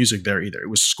 There's no music there either. It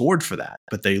was scored for that,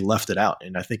 but they left it out.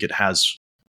 And I think it has,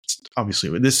 obviously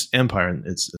with this Empire,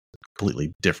 it's a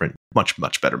completely different, much,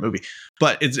 much better movie,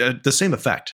 but it's the same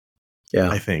effect. Yeah.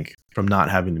 I think from not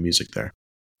having the music there.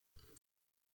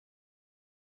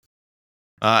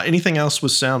 Anything else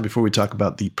with sound before we talk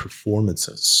about the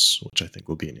performances, which I think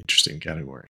will be an interesting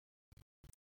category?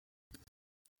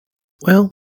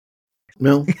 Well,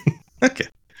 no. Okay.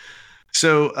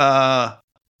 So a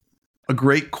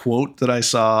great quote that I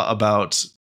saw about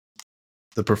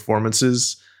the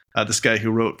performances, this guy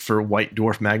who wrote for White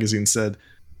Dwarf magazine said,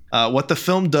 what the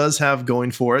film does have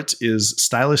going for it is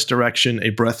stylish direction,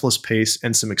 a breathless pace,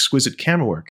 and some exquisite camera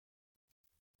work.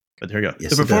 But there you go.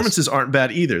 Yes, the performances aren't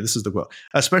bad either. This is the quote.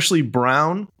 Especially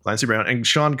Clancy Brown, and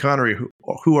Sean Connery,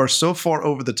 who are so far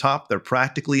over the top, they're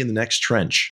practically in the next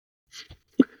trench.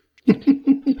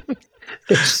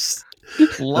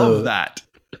 Love that.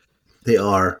 They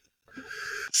are.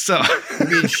 So you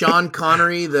mean Sean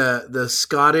Connery, the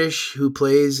Scotsman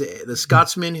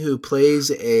who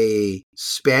plays a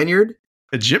Spaniard?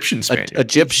 Egyptian Spaniard.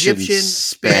 Egyptian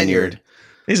Spaniard.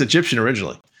 He's Egyptian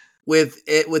originally. With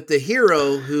the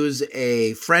hero who's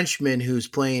a Frenchman who's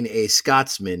playing a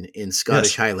Scotsman in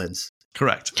Scottish Highlands.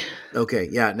 Correct. Okay,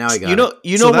 yeah, now I got it.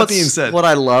 You know that being said, what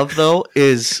I love though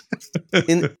is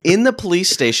in the police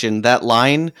station, that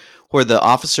line where the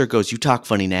officer goes, "You talk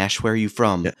funny, Nash. Where are you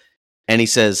from?" Yeah. And he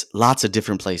says, "Lots of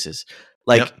different places."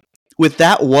 Like with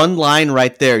that one line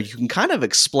right there, you can kind of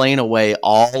explain away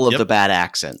all of the bad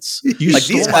accents. Like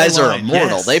these guys are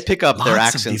immortal. Yes. They pick up their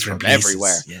accents from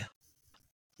everywhere. Yeah.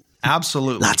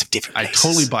 Absolutely. Lots of different places. I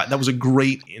totally buy it. That was a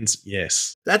great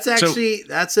yes. That's actually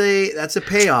that's a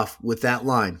payoff with that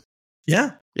line.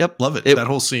 Yeah. Yep. Love it. That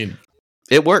whole scene.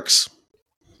 It works.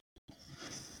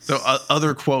 So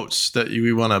other quotes that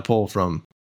we want to pull from.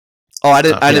 Oh, I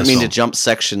didn't mean to jump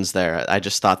sections there. I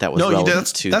just thought that was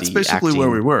relevant to that's the basically acting.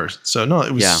 where we were. So no,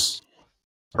 it was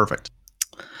perfect.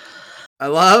 I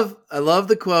love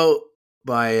the quote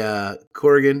by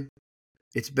Corrigan.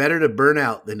 It's better to burn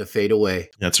out than to fade away.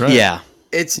 That's right. Yeah.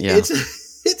 It's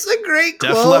It's a great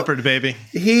Def quote. Leppard, baby.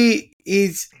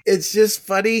 It's just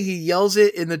funny. He yells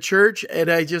it in the church,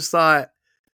 and I just thought,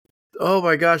 oh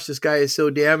my gosh, this guy is so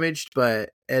damaged, and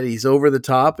he's over the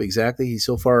top. Exactly. He's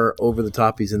so far over the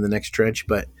top, he's in the next trench,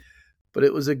 but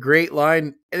it was a great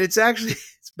line, and it's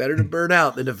better to burn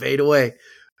out than to fade away.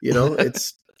 You know,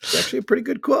 it's actually a pretty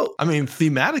good quote. I mean,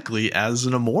 thematically, as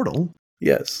an immortal,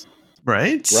 Yes.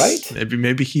 right?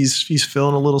 Maybe he's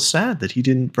feeling a little sad that he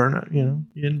didn't burn out. You know,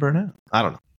 he didn't burn out. I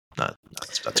don't know.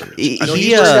 That's a reason. He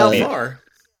burned out far.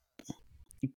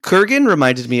 Kurgan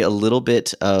reminded me a little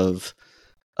bit of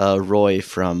Roy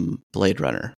from Blade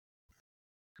Runner,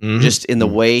 just in the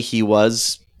way he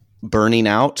was burning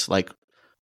out. Like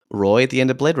Roy at the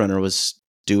end of Blade Runner was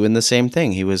doing the same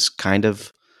thing. He was kind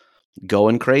of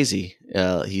going crazy.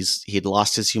 He'd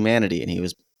lost his humanity, and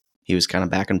he was kind of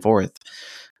back and forth.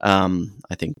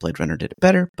 I think Blade Runner did it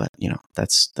better, but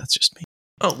that's just me.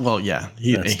 Oh well, yeah,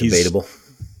 he's debatable.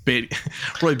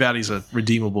 Roy Batty's a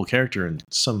redeemable character, and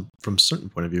from a certain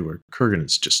point of view, where Kurgan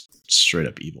is just straight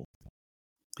up evil.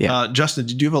 Yeah, Justin,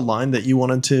 did you have a line that you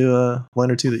wanted to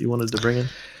line or two that you wanted to bring in?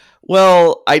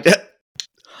 Well, I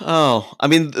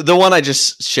mean, the one I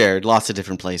just shared, lots of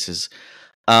different places.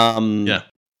 Yeah.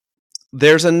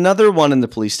 There's another one in the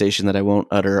police station that I won't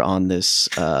utter on this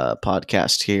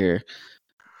podcast here.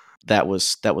 That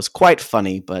was quite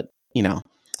funny, but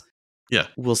yeah,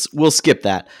 we'll skip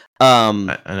that.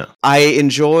 I know. I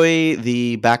enjoy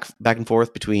the back and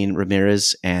forth between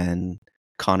Ramirez and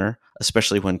Connor,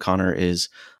 especially when Connor is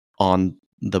on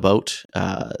the boat,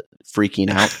 freaking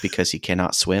out because he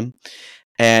cannot swim,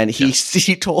 and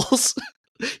he tells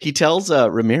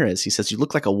Ramirez, he says, "You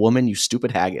look like a woman, you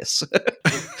stupid haggis."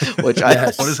 Which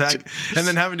what is haggis? And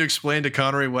then having to explain to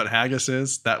Connery what haggis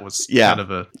is, that was kind of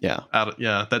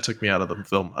that took me out of the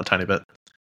film a tiny bit.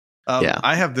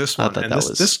 I have this one, and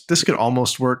this could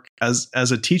almost work as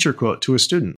a teacher quote to a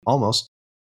student. Almost,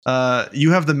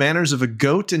 you have the manners of a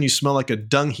goat, and you smell like a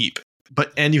dung heap,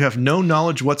 and you have no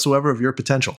knowledge whatsoever of your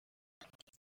potential.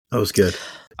 That was good.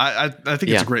 I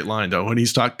think it's a great line though when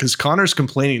he's talking, because Connor's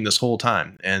complaining this whole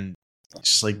time, and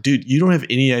it's just like, dude, you don't have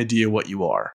any idea what you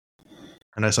are.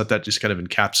 And I thought that just kind of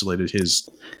encapsulated his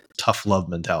tough love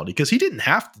mentality, because he didn't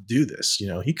have to do this.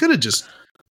 He could have just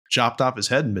chopped off his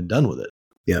head and been done with it.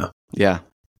 Yeah.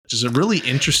 Which is a really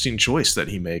interesting choice that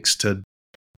he makes to,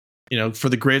 for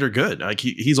the greater good. Like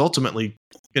he's ultimately,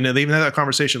 they even had that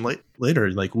conversation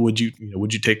later. Like, would you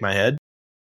take my head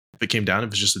if it came down? If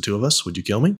it's just the two of us, would you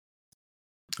kill me?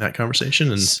 That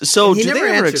conversation. And so, do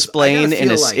they ever explain in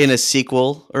a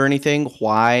sequel or anything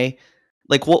why,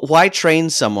 why train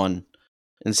someone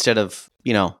instead of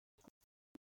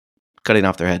cutting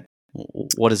off their head?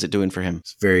 What is it doing for him?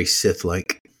 It's very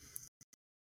Sith-like.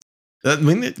 I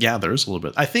mean, yeah, there is a little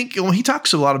bit. I think he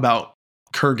talks a lot about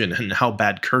Kurgan and how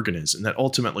bad Kurgan is, and that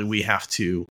ultimately we have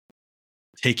to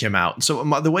take him out. And so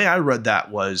the way I read that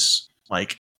was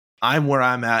like, I'm where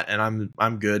I'm at, and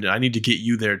I'm good, and I need to get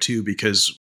you there too,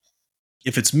 because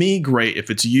if it's me, great.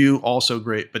 If it's you, also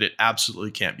great. But it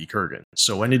absolutely can't be Kurgan.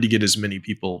 So I need to get as many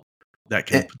people that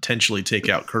can potentially take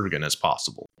out Kurgan as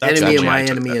possible. That's enemy of my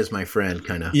enemy is my friend,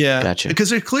 kind of. Yeah, gotcha. Because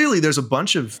there's a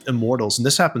bunch of immortals, and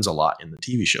this happens a lot in the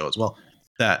TV show as well,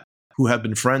 who have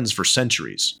been friends for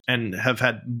centuries and have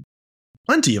had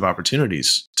plenty of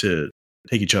opportunities to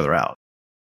take each other out.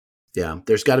 Yeah,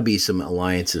 there's got to be some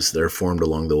alliances that are formed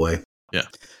along the way. Yeah.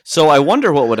 So I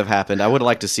wonder what would have happened. I would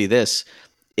like to see this.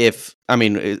 It's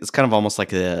kind of almost like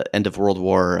the end of World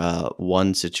War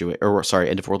One situation, or sorry,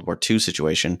 end of World War II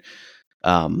situation,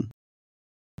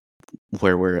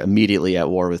 where we're immediately at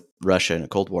war with Russia in a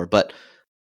Cold War. But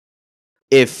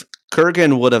if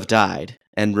Kurgan would have died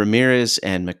and Ramirez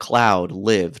and McLeod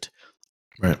lived,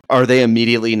 right, are they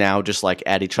immediately now just like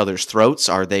at each other's throats?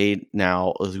 Are they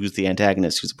now who's the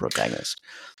antagonist, who's the protagonist?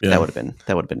 Yeah. That would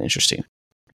have been interesting.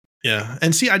 Yeah.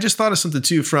 And see, I just thought of something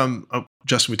too from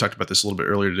Justin, we talked about this a little bit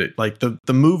earlier today. Like the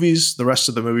movies, the rest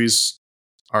of the movies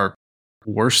are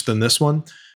worse than this one.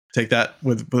 Take that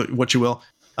with what you will.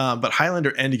 But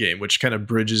Highlander Endgame, which kind of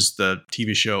bridges the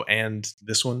TV show and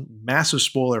this one, massive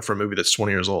spoiler for a movie that's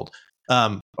 20 years old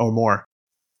or more.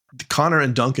 Connor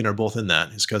and Duncan are both in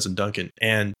that, his cousin Duncan.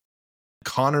 And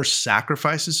Connor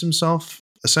sacrifices himself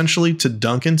essentially to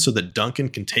Duncan so that Duncan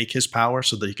can take his power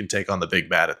so that he can take on the big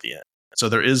bad at the end. So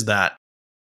there is that.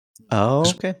 Oh,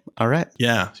 okay. All right.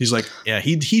 Yeah. He's like, yeah,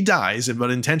 he dies,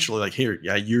 but intentionally like, here,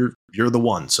 yeah, you're the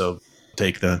one. So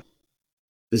take the.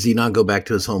 Does he not go back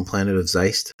to his home planet of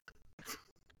Zeist?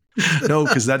 No,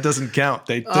 because that doesn't count.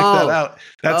 They took that out.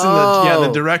 That's in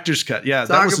the director's cut. Yeah,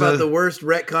 that was about the worst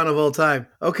retcon of all time.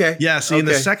 Okay. Yeah, see, in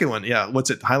the second one, what's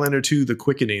it? Highlander 2, The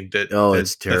Quickening.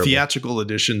 It's terrible. The theatrical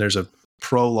edition, there's a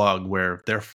prologue where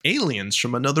they're aliens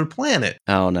from another planet.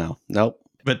 Oh, no. Nope.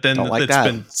 But then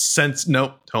been since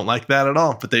don't like that at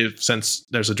all. But they've since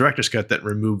there's a director's cut that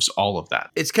removes all of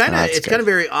that. It's kind of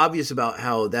very obvious about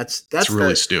how that's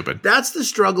really stupid. That's the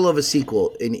struggle of a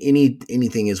sequel in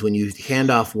anything is when you hand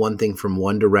off one thing from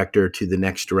one director to the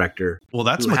next director. Well,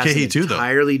 that's McKay too, though.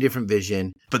 Entirely different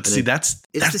vision. But see, that's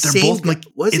the they're same. Both like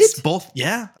was it's it? both.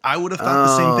 Yeah, I would have thought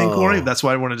the same thing, Corey. That's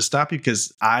why I wanted to stop you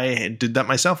because I did that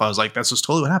myself. I was like, that's just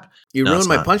totally what happened. You ruined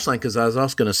my punchline because I was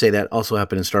also going to say that also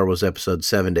happened in Star Wars Episode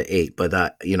 7 to 8, but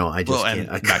that I just can't.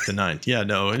 And back to 9. Yeah,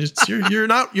 no, you're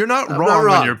not wrong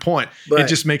on your point. It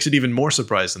just makes it even more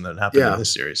surprising that it happened in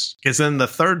this series. Because then the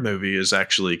third movie is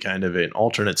actually kind of an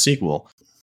alternate sequel.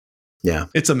 Yeah,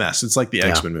 it's a mess. It's like the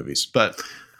X-Men movies. But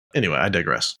anyway, I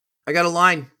digress. I got a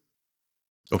line.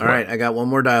 All right, I got one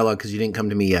more dialogue because you didn't come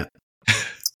to me yet.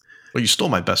 Well, you stole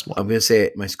my best one. I'm going to say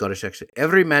it, my Scottish accent.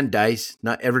 Every man dies,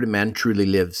 not every man truly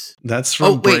lives. That's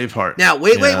from Braveheart. Now,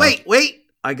 wait.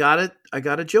 I got it. I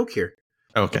got a joke here.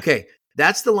 Okay.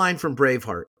 That's the line from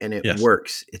Braveheart, and it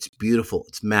works. It's beautiful.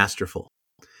 It's masterful.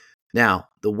 Now,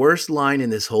 the worst line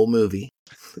in this whole movie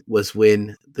was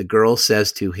when the girl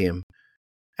says to him,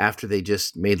 after they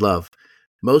just made love,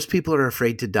 most people are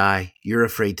afraid to die. You're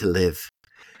afraid to live.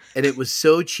 And it was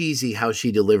so cheesy how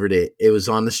she delivered it. It was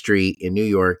on the street in New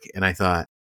York, and I thought,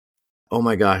 oh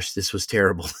my gosh, this was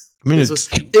terrible. I mean, it was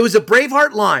a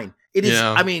Braveheart line. It is.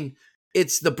 I mean,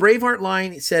 it's the Braveheart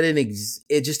line said in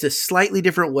just a slightly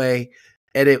different way,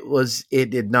 and it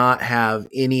did not have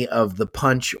any of the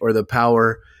punch or the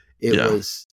power. It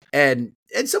was, and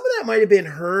some of that might have been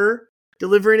her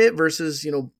delivering it versus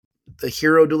the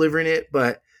hero delivering it,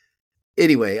 but.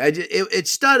 Anyway, it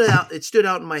stood out. It stood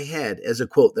out in my head as a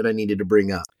quote that I needed to bring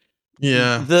up.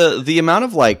 Yeah, the amount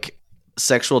of like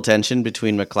sexual tension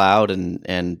between McLeod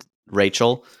and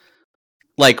Rachel,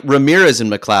 like Ramirez and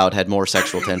McLeod had more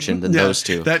sexual tension than those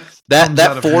two. That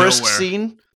forest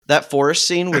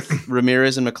scene, with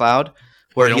Ramirez and McLeod,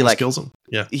 where he like kills him.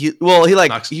 Yeah, he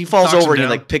falls over and he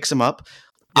like picks him up.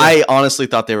 Yeah. I honestly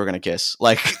thought they were gonna kiss.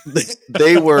 Like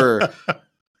they were.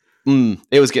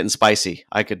 It was getting spicy.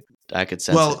 I could sense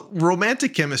it. Well,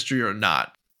 romantic chemistry or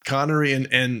not, Connery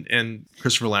and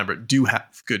Christopher Lambert do have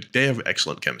they have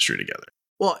excellent chemistry together.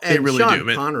 Well, and they really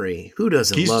do. Connery, who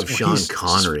doesn't love Sean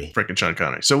Connery? Freaking Sean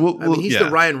Connery. So he's the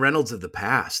Ryan Reynolds of the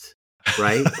past,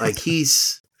 right? Like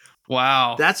he's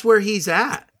wow. That's where he's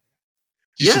at.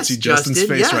 You should see Justin's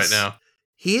face right now.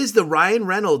 He is the Ryan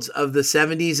Reynolds of the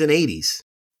 70s and 80s.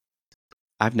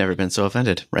 I've never been so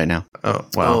offended right now. Oh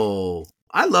wow. Oh.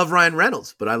 I love Ryan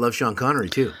Reynolds, but I love Sean Connery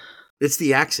too. It's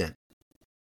the accent.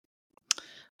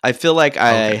 I feel like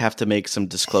I have to make some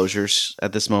disclosures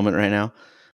at this moment right now.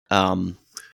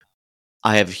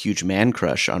 I have a huge man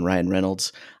crush on Ryan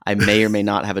Reynolds. I may or may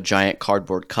not have a giant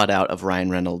cardboard cutout of Ryan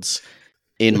Reynolds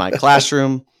in my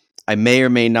classroom. I may or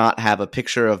may not have a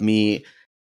picture of me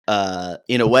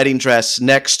in a wedding dress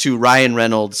next to Ryan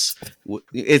Reynolds.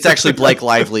 It's actually Blake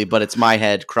Lively, but it's my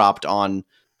head cropped on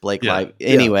Blake Lively.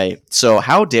 Anyway, so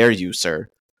how dare you, sir?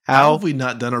 How have we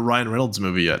not done a Ryan Reynolds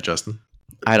movie yet, Justin?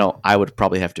 I would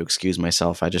probably have to excuse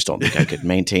myself. I just don't think I could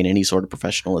maintain any sort of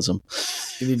professionalism.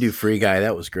 You need to do Free Guy.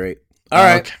 That was great. All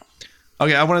right.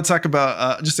 Okay, I want to talk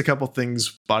about just a couple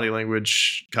things, body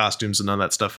language, costumes, and all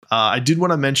that stuff. I did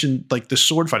want to mention like the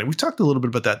sword fighting. We've talked a little bit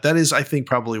about that. That is, I think,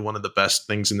 probably one of the best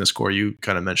things in this core. You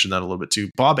kind of mentioned that a little bit too.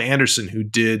 Bob Anderson, who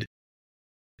did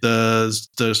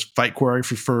the fight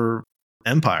choreography for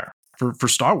Empire for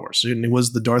Star Wars, and he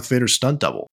was the Darth Vader stunt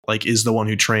double. Like, is the one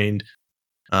who trained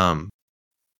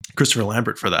Christopher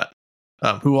Lambert for that.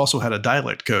 Who also had a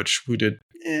dialect coach who did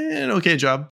an okay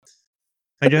job,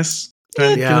 I guess.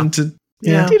 Trying to get him to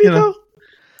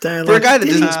for a guy that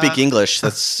doesn't speak English,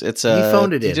 he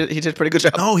phoned it in. He did a pretty good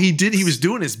job. Oh, he did. He was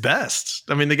doing his best.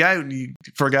 I mean, the guy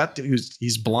forgot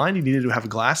he's blind. He needed to have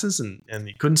glasses, and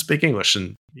he couldn't speak English,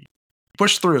 and he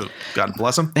pushed through. God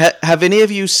bless him. Have any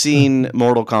of you seen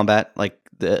Mortal Kombat? Like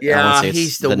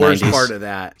he's the worst 90s. Part of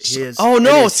that.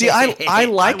 I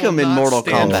like him in Mortal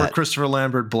Kombat. For Christopher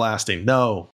Lambert blasting.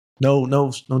 No,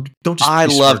 don't just. I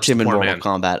loved him in Mortal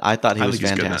Kombat. I thought he was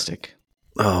fantastic.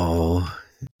 Oh,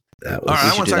 that was. All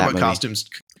right, I want to talk about costumes.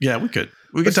 Yeah, we could.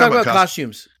 Let's talk about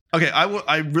costumes. Okay,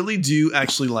 I really do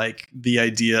actually like the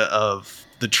idea of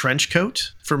the trench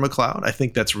coat for McLeod. I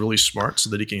think that's really smart, so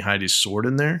that he can hide his sword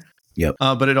in there. Yep.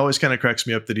 But it always kind of cracks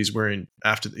me up that he's wearing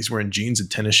jeans and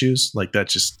tennis shoes. Like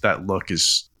that look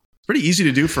is pretty easy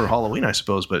to do for Halloween, I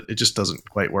suppose, but it just doesn't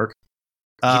quite work.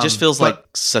 He just feels like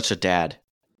such a dad.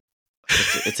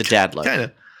 It's a dad look. Kind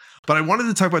of. But I wanted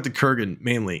to talk about the Kurgan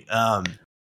mainly.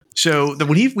 When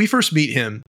we first meet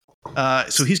him,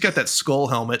 so he's got that skull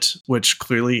helmet, which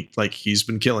clearly like he's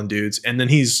been killing dudes, and then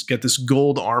he's got this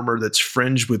gold armor that's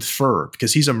fringed with fur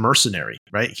because he's a mercenary,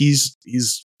 right? He's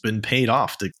been paid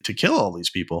off to kill all these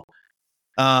people.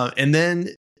 And then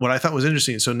what I thought was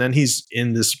interesting, so then he's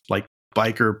in this like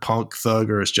biker punk thug,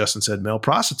 or as Justin said, male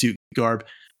prostitute garb.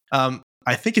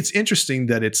 I think it's interesting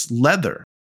that it's leather,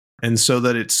 and so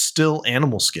that it's still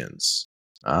animal skins.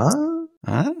 And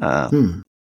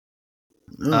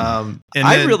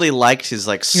I really liked his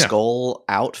like skull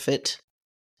outfit.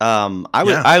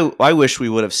 I wish we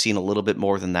would have seen a little bit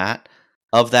more than that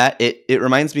of that. It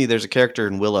reminds me, there's a character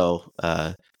in Willow.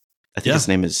 I think his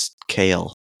name is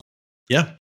Kale.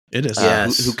 Yeah, it is.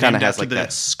 Who kind of has like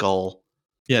that skull.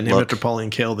 Yeah, named after Pauline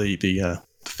Kael, the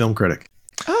film critic.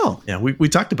 Oh, yeah, we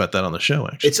talked about that on the show.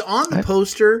 Actually, it's on the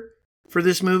poster for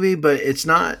this movie, but it's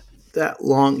not that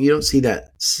long. You don't see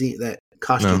that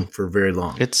costume for very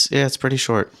long. It's pretty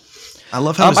short. I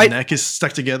love how his neck is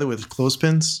stuck together with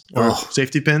clothespins or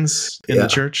safety pins in the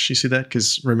church. You see that?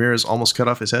 Because Ramirez almost cut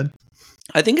off his head.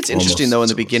 I think it's interesting though in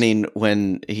the beginning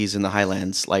when he's in the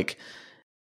Highlands, like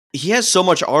he has so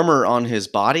much armor on his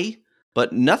body,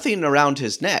 but nothing around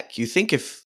his neck. You think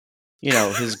if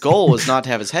his goal was not to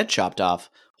have his head chopped off,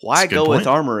 why go with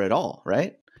armor at all,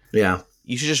 right? Yeah,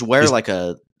 you should just wear like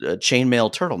a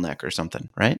chainmail turtleneck or something,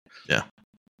 right? Yeah,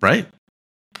 right.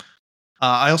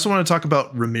 I also want to talk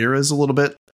about Ramirez a little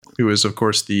bit, who is, of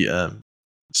course, the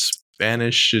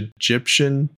Spanish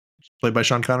Egyptian, played by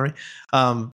Sean Connery.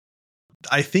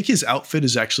 I think his outfit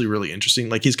is actually really interesting.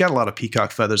 Like, he's got a lot of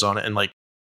peacock feathers on it, and like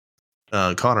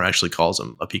Connor actually calls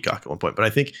him a peacock at one point. But I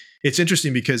think it's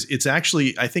interesting because it's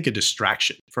actually, I think, a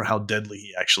distraction for how deadly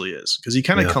he actually is. Because he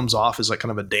kind of comes off as like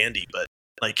kind of a dandy, but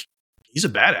like he's a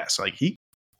badass. Like he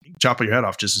can chop your head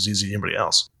off just as easy as anybody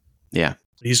else. Yeah.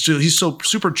 He's so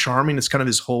super charming. It's kind of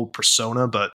his whole persona,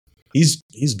 but he's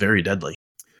very deadly.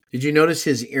 Did you notice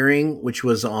his earring, which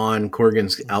was on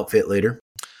Corrigan's outfit later?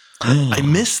 I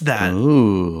missed that.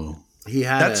 Ooh. He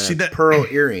had a pearl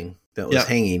earring that was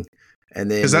hanging. And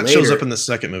then because that shows up in the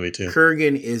second movie too.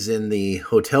 Kurgan is in the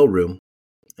hotel room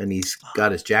and he's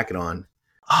got his jacket on.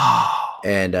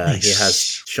 And nice. He has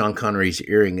Sean Connery's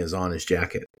earring is on his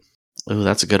jacket. Oh,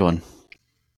 that's a good one.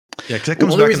 Yeah, because that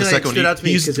comes back in the second one. Stood out to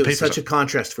me because it was such a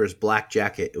contrast for his black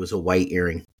jacket. It was a white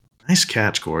earring. Nice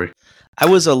catch, Corey. I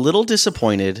was a little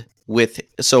disappointed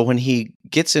so when he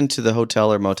gets into the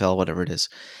hotel or motel, whatever it is,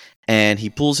 and he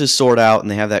pulls his sword out,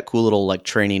 and they have that cool little like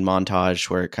training montage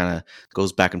where it kind of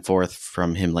goes back and forth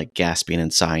from him like gasping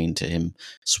and sighing to him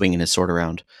swinging his sword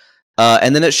around,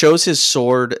 and then it shows his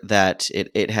sword that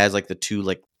it has like the two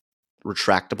like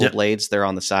retractable blades there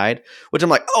on the side, which I'm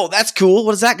like, oh, that's cool.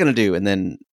 What is that going to do? And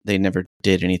then they never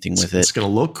did anything with it. It's going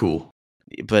to look cool,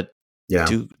 but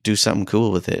do something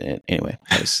cool with it. Anyway,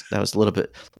 that was a little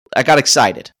bit. I got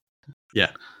excited.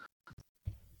 Yeah.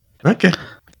 Okay.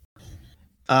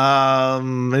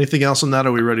 Anything else on that? Or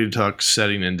are we ready to talk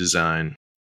setting and design?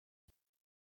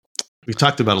 We've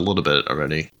talked about a little bit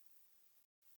already.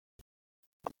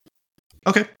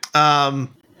 Okay.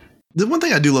 The one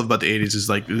thing I do love about the 80s is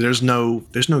like there's no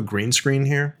green screen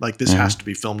here. Like this has to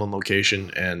be filmed on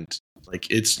location, and like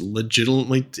it's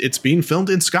being filmed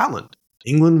in Scotland,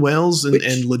 England, Wales,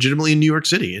 and legitimately in New York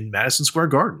City in Madison Square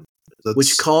Garden.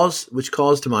 Which calls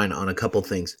to mind on a couple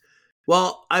things.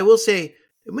 Well, I will say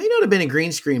it may not have been a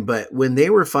green screen, but when they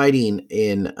were fighting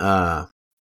in the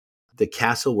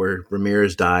castle where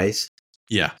Ramirez dies,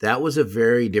 that was a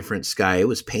very different sky. It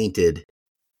was painted.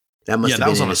 That must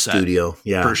have been in a studio.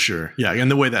 Yeah, for sure. Yeah, and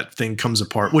the way that thing comes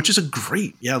apart, which is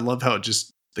I love how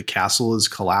the castle is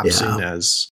collapsing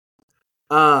as.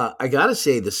 I gotta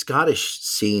say, the Scottish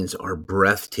scenes are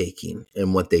breathtaking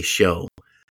in what they show.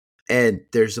 And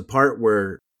there's a part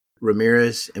where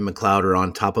Ramirez and McLeod are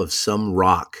on top of some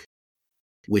rock,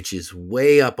 which is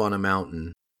way up on a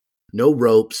mountain. No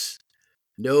ropes.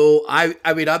 No, I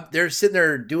mean, they're sitting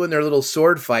there doing their little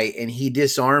sword fight, and he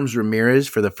disarms Ramirez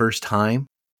for the first time,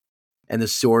 and the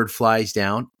sword flies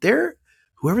down.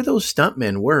 Whoever those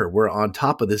stuntmen were on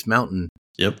top of this mountain.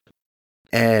 Yep.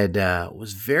 And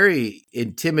was very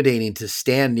intimidating to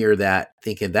stand near that,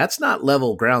 thinking that's not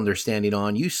level ground they're standing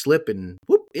on. You slip and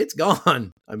whoop, it's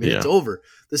gone. I mean, it's over.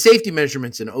 The safety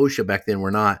measurements in OSHA back then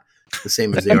were not the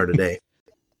same as they are today.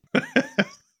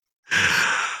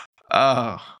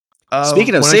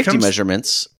 Speaking of safety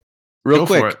measurements, real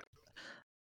quick,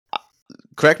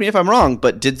 correct me if I'm wrong,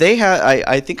 but did they have?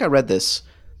 I think I read this.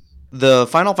 the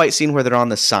final fight scene where they're on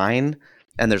the sign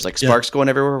and there's like sparks going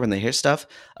everywhere when they hear stuff.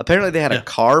 Apparently they had a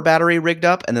car battery rigged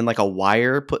up and then like a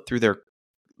wire put through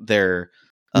their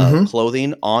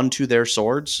clothing onto their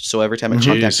swords. So every time it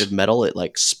contacted metal, it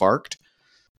like sparked.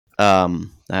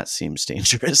 That seems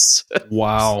dangerous.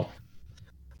 Wow.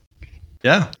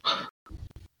 Yeah.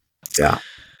 Yeah.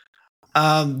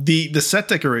 The set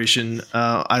decoration,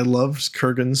 I loved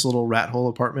Kurgan's little rat hole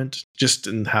apartment, just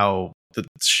in how the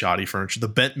shoddy furniture, the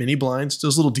bent mini blinds,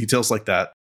 those little details like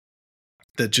that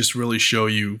just really show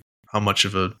you how much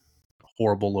of a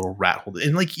horrible little rat hole.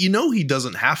 And like, he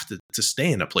doesn't have to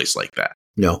stay in a place like that.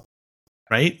 No.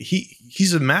 Right?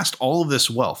 He's amassed all of this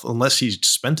wealth unless he's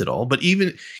spent it all. But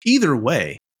either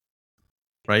way,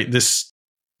 right? This,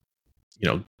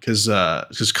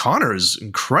 because Connor is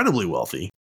incredibly wealthy.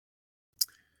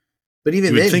 But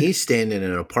even then, he's staying in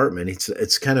an apartment.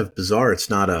 It's kind of bizarre. It's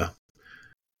not I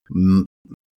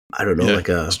don't know, like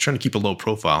a. He's trying to keep a low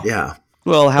profile. Yeah.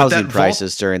 Well, housing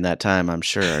prices during that time, I'm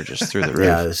sure, are just through the roof.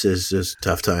 Yeah, this is just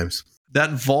tough times.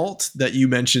 That vault that you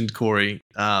mentioned, Corey,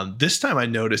 this time I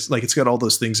noticed, like, it's got all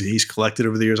those things that he's collected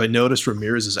over the years. I noticed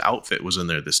Ramirez's outfit was in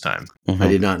there this time. I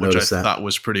did not notice that. Which I thought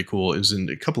was pretty cool. It was in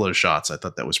a couple of shots. I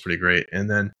thought that was pretty great. And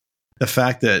then the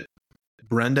fact that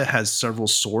Brenda has several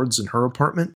swords in her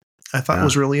apartment, I thought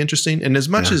was really interesting. And as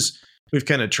much as we've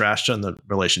kind of trashed on the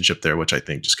relationship there, which I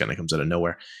think just kind of comes out of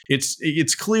nowhere,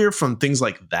 it's clear from things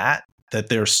like that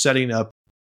they're setting up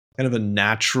kind of a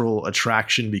natural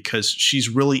attraction because she's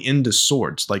really into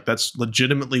swords. Like, that's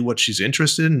legitimately what she's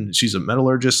interested in. She's a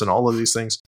metallurgist and all of these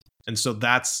things. And so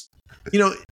that's,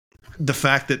 the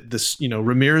fact that this,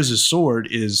 Ramirez's sword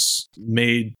is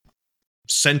made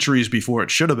centuries before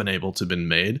it should have been able to been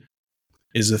made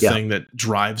is a thing that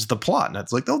drives the plot. And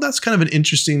that's like, that's kind of an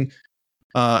interesting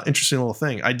little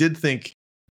thing. I did think,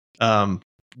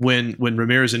 when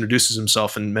Ramirez introduces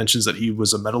himself and mentions that he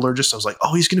was a metallurgist, I was like,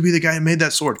 oh, he's going to be the guy who made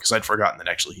that sword, because I'd forgotten that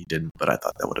actually he didn't, but I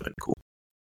thought that would have been cool.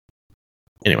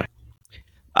 Anyway.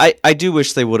 I do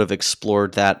wish they would have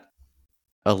explored that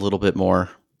a little bit more,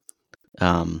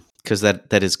 because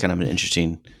that is kind of an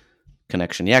interesting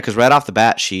connection. Yeah, because right off the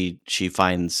bat, she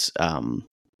finds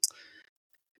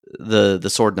the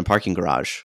sword in the parking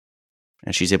garage,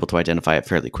 and she's able to identify it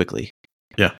fairly quickly.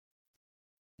 Yeah.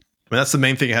 I mean, that's the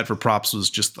main thing I had for props was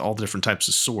just all the different types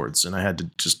of swords, and I had to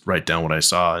just write down what I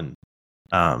saw. And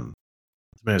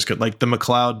it's good. Like the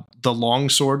McLeod, the long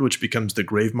sword, which becomes the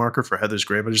grave marker for Heather's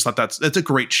grave. I just thought that's a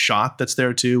great shot that's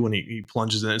there too when he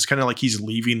plunges in. It's kind of like he's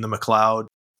leaving the McLeod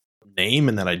name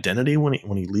and that identity when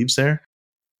he leaves there.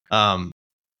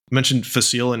 Mentioned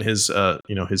Facile and his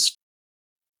his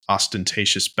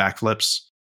ostentatious backflips.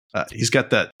 He's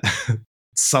got that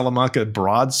Salamanca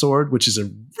broadsword, which is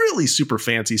a really super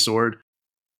fancy sword.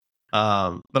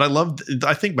 But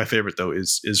I think my favorite though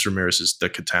is Ramirez's the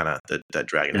katana, that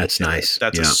dragon. That's nice.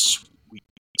 That's a sweet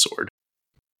sword.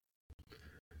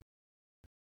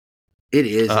 It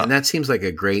is, and that seems like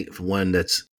a great one.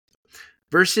 That's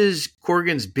versus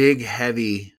Corgan's big,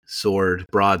 heavy sword,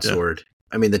 broadsword. Yeah.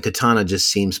 I mean, the katana just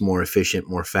seems more efficient,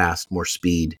 more fast, more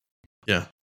speed. Yeah.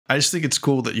 I just think it's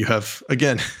cool that you have,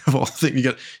 again, of all things,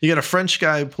 you got a French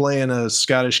guy playing a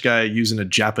Scottish guy using a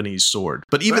Japanese sword.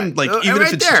 But even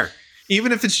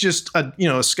even if it's just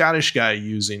a Scottish guy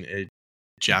using a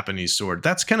Japanese sword,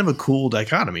 that's kind of a cool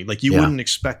dichotomy. Like you wouldn't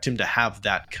expect him to have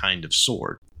that kind of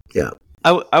sword. Yeah.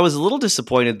 I was a little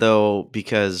disappointed though,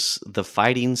 because the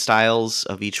fighting styles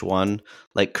of each one,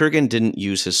 like Kurgan didn't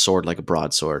use his sword like a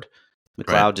broadsword.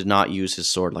 McLeod did not use his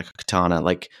sword like a katana.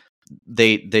 Like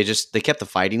they kept the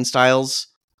fighting styles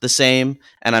the same,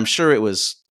 and I'm sure it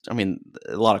was, I mean,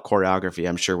 a lot of choreography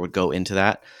I'm sure would go into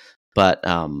that, but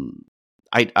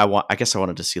I guess I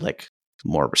wanted to see like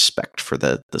more respect for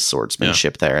the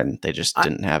swordsmanship there, and they just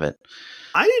didn't have it.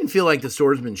 I didn't feel like the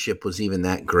swordsmanship was even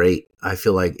that great. I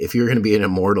feel like if you're going to be an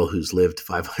immortal who's lived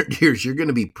 500 years, you're going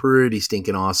to be pretty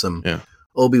stinking awesome. Yeah.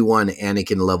 Obi-Wan,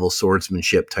 Anakin level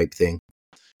swordsmanship type thing.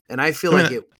 And I feel like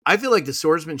the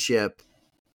swordsmanship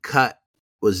cut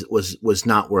was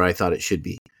not where I thought it should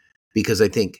be, because I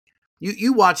think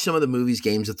you watch some of the movies,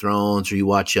 Games of Thrones, or you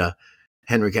watch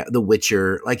The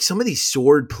Witcher, like some of these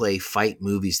sword play fight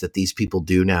movies that these people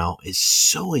do now is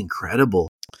so incredible.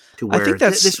 To where I think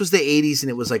this was the 80s, and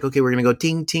it was like, okay, we're gonna go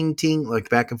ting ting ting, like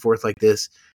back and forth like this,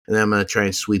 and then I'm gonna try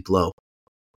and sweep low.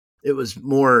 It was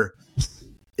more,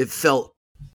 it felt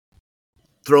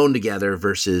thrown together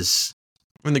versus.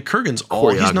 I mean, the Kurgan's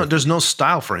there's no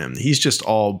style for him. He's just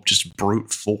all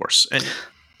brute force. And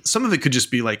some of it could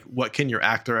just be like, what can your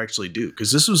actor actually do?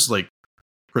 Because this was like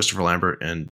Christopher Lambert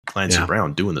and Clancy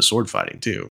Brown doing the sword fighting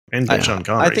too. And Sean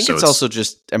Connery. I think it's also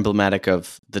just emblematic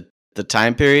of the the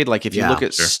time period. Like if you look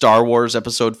at Star Wars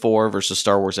Episode 4 versus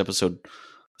Star Wars Episode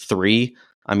 3,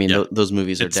 I mean, those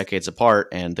movies are decades apart,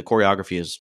 and the choreography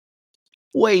is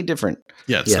way different.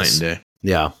 Yeah, it's night and day.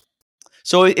 Yeah.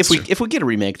 So if we get a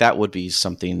remake, that would be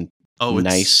something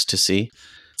nice to see.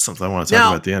 Something I want to talk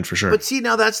about at the end for sure. But see,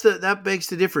 now that begs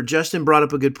to differ. Justin brought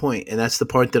up a good point, and that's the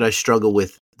part that I struggle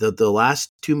with. The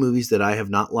last two movies that I have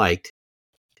not liked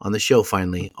on the show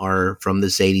finally are from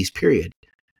this 80s period.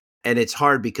 And it's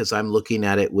hard because I'm looking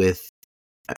at it with,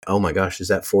 oh my gosh, is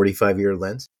that 45-year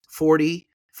lens?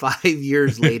 45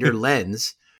 years later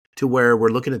lens, to where we're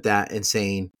looking at that and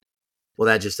saying, well,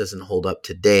 that just doesn't hold up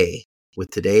today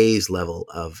with today's level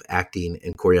of acting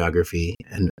and choreography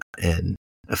and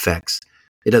effects.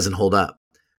 It doesn't hold up.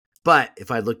 But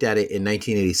if I looked at it in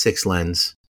 1986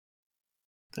 lens,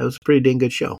 that was a pretty dang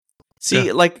good show.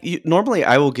 See, normally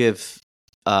I will give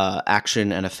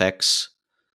action and effects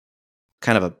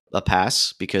kind of a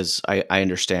pass because I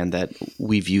understand that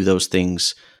we view those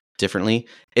things differently.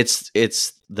 It's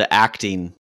the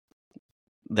acting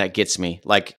that gets me.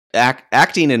 Like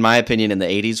acting, in my opinion, in the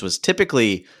 80s was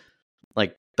typically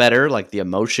like better, like the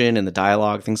emotion and the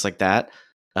dialogue, things like that.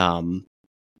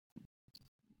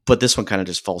 But this one kind of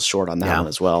just falls short on that one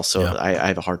as well. So I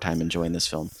have a hard time enjoying this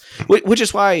film, which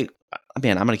is why,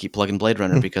 man, I'm going to keep plugging Blade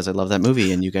Runner because I love that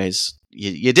movie, and you guys,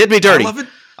 you did me dirty.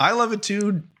 I love it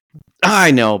too.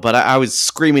 I know, but I was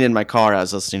screaming in my car. I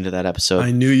was listening to that episode.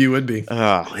 I knew you would be.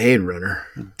 Blade Runner.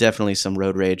 Definitely some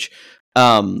road rage.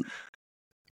 Blade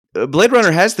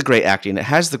Runner has the great acting. It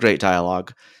has the great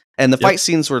dialogue, and the fight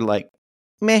scenes were like,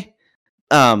 meh.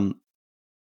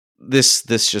 This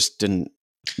just didn't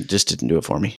do it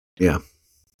for me. Yeah,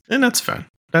 and that's fine.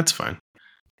 That's fine.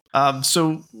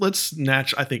 So let's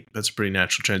I think that's a pretty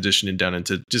natural transition down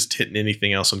into just hitting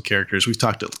anything else on characters. We've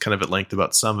talked kind of at length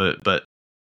about some of it, but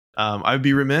I would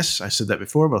be remiss. I said that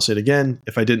before, but I'll say it again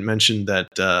if I didn't mention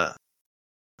that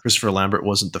Christopher Lambert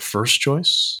wasn't the first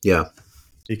choice. Yeah,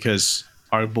 because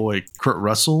our boy Kurt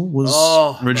Russell was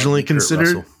originally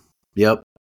considered. Yep.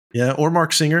 Yeah, or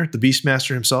Mark Singer, the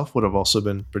Beastmaster himself, would have also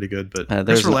been pretty good. But there's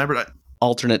Christopher Lambert,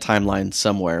 alternate timeline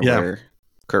somewhere where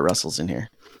Kurt Russell's in here.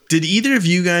 Did either of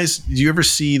you guys? Did you ever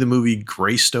see the movie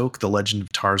Greystoke: The Legend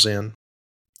of Tarzan?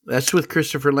 That's with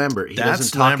Christopher Lambert. He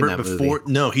doesn't talk Lambert in that before.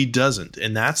 Movie. No, he doesn't,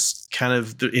 and that's kind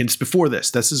of it's before this.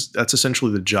 That's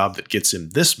essentially the job that gets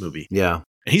him this movie. Yeah,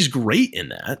 and he's great in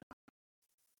that.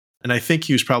 And I think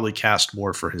he was probably cast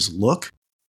more for his look.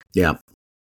 Yeah.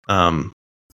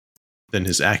 Than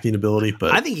his acting ability,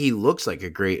 but I think he looks like a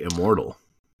great immortal.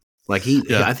 Like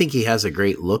I think he has a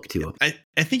great look to him.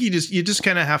 I think you just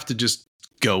kind of have to just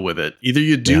go with it. Either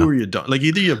you do or you don't. Like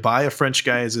either you buy a French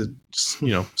guy as a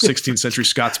 16th century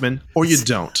Scotsman, or you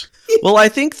don't. Well, I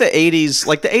think the 80s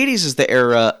is the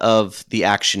era of the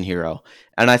action hero.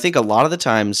 And I think a lot of the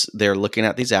times they're looking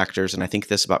at these actors, and I think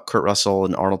this about Kurt Russell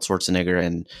and Arnold Schwarzenegger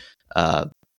and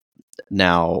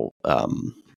now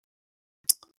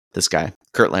this guy,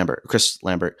 Chris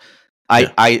Lambert.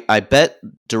 I bet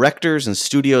directors and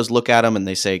studios look at him and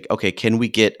they say, okay, can we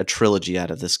get a trilogy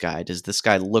out of this guy? Does this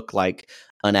guy look like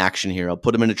an action hero?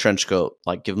 Put him in a trench coat,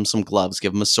 like give him some gloves,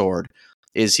 give him a sword.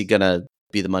 Is he going to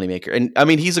be the moneymaker? And I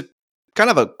mean, he's a kind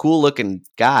of a cool looking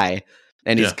guy,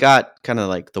 and he's got kind of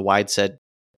like the wide set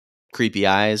creepy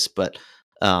eyes, but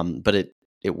it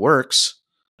works.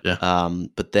 Yeah.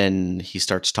 But then he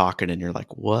starts talking and you're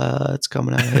like, what's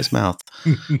coming out of his mouth?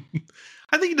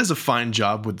 I think he does a fine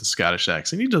job with the Scottish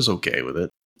accent. He does okay with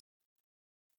it.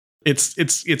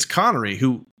 It's Connery,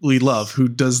 who we love, who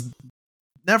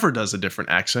never does a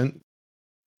different accent.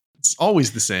 It's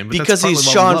always the same. But because he's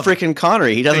Sean freaking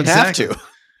Connery. He doesn't have to.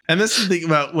 And this is the thing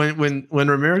about when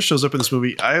Ramirez shows up in this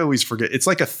movie, I always forget. It's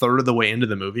like a third of the way into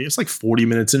the movie. It's like 40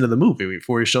 minutes into the movie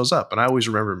before he shows up. And I always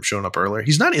remember him showing up earlier.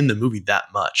 He's not in the movie that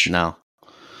much. No.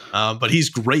 But he's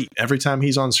great. Every time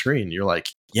he's on screen, you're like,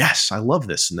 yes, I love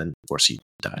this. And then, of course, he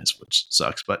dies, which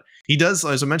sucks. But he does,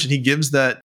 as I mentioned, he gives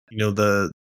that,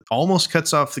 the almost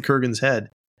cuts off the Kurgan's head.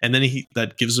 And then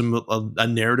that gives him a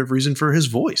narrative reason for his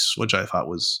voice, which I thought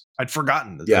I'd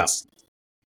forgotten. That's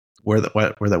where that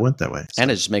went that way. So.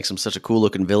 And it just makes him such a cool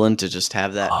looking villain to just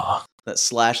have that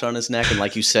slash on his neck. And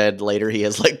like you said, later he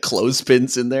has like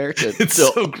clothespins in there. It's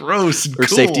so gross. Or cool.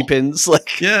 Safety pins.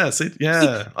 Like yeah.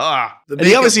 And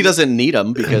he obviously doesn't need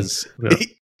them because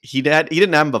he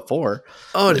didn't have them before.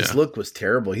 Oh, and his look was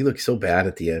terrible. He looked so bad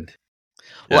at the end.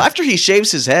 Well, after he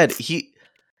shaves his head,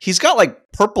 he's got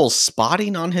like purple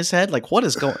spotting on his head. Like what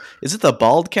is going? Is it the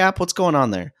bald cap? What's going on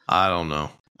there? I don't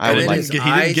know. I would then like. his he didn't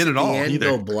eyes get it at the all end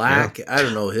either. go black. I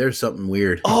don't know. There's something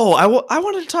weird. Oh, I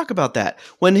wanted to talk about that.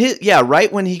 When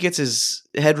right when he gets his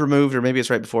head removed, or maybe it's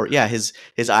right before. Yeah, his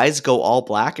eyes go all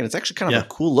black, and it's actually kind of a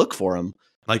cool look for him.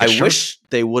 Like I wish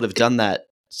they would have done that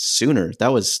sooner.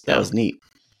 That was neat.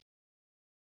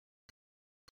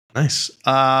 Nice.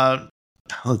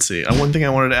 Let's see. One thing I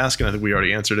wanted to ask, and I think we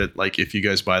already answered it. Like, if you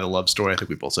guys buy the love story, I think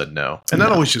we both said no. And that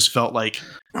always just felt like,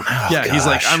 he's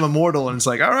like, I'm immortal, and it's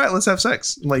like, all right, let's have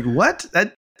sex. I'm like, what?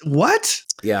 What?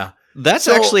 Yeah. That's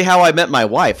actually how I met my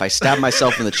wife. I stabbed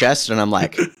myself in the chest, and I'm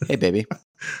like, hey, baby.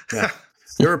 Yeah.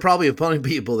 There were probably a bunch of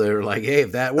people that were like, hey,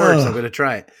 if that works, I'm going to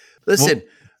try it. Listen,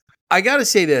 I got to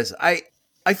say this. I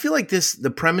feel like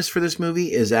the premise for this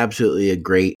movie is absolutely a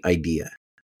great idea,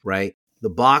 right? The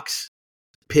box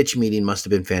pitch meeting must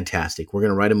have been fantastic. We're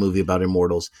going to write a movie about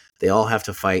immortals. They all have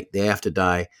to fight. They have to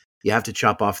die. You have to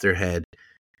chop off their head.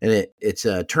 And it's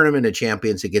a tournament of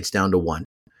champions. It gets down to one.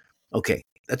 Okay,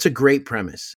 that's a great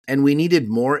premise. And we needed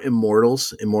more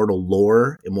immortals, immortal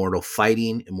lore, immortal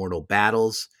fighting, immortal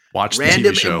battles. Watch the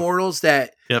random TV show. Immortals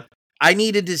that I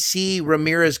needed to see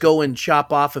Ramirez go and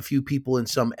chop off a few people in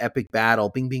some epic battle.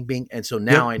 Bing, bing, bing. And so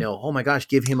now I know, oh my gosh,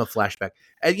 give him a flashback.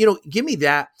 And, give me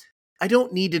that. I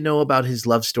don't need to know about his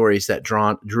love stories that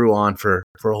drew on for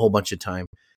a whole bunch of time.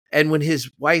 And when his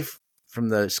wife from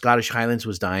the Scottish Highlands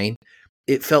was dying,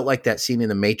 it felt like that scene in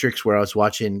The Matrix where I was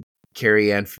watching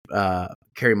Carrie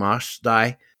Moss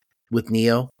die with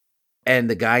Neo. And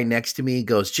the guy next to me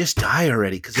goes, just die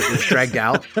already, because it was dragged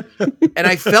out. And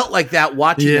I felt like that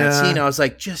watching that scene. I was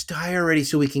like, just die already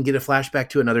so we can get a flashback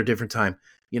to another different time,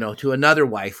 to another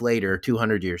wife later,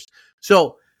 200 years.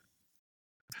 So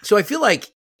I feel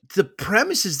like the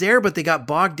premise is there, but they got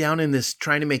bogged down in this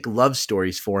trying to make love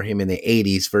stories for him in the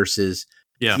 80s versus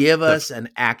give us an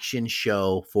action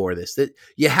show for this. That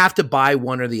you have to buy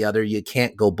one or the other. You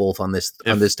can't go both on this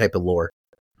type of lore.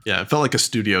 Yeah, it felt like a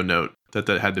studio note that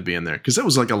had to be in there because it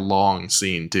was like a long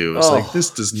scene too. It's like, this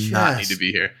does not need to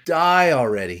be here. Die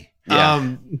already.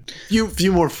 Yeah.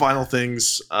 Few more final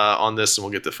things on this, and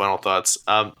we'll get to final thoughts.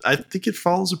 I think it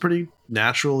follows a pretty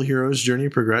natural hero's journey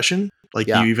progression. Like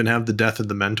you even have the death of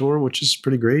the mentor, which is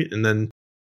pretty great, and then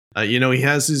he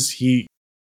has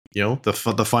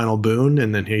the final boon,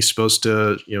 and then he's supposed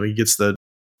to he gets the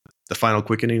final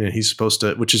quickening, and he's supposed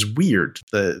to, which is weird.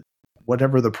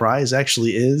 Whatever the prize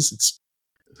actually is, it's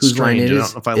whose strange.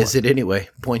 line is it anyway?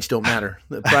 Points don't matter.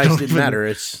 The prize didn't matter.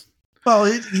 It's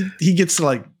he gets to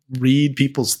like read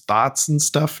people's thoughts and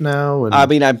stuff now. And I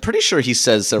mean, I'm pretty sure he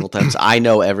says several times, "I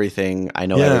know everything. I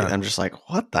know everything." I'm just like,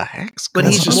 what the heck's going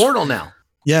on? But he's mortal now.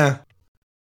 Yeah.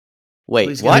 Wait,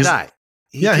 he's gonna die.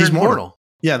 He's mortal.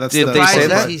 Yeah, that's Did they say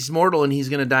that? He's mortal and he's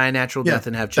going to die a natural death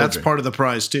and have children. That's part of the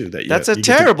prize too. That's a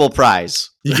terrible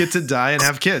prize. You get to die and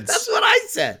have kids. That's what I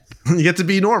said. You get to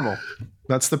be normal.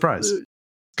 That's the prize.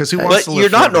 Because who wants to live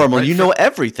you're not forever, normal. right? You know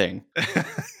everything.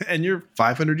 And you're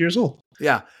 500 years old.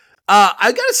 Yeah.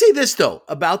 I got to say this, though,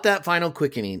 about that final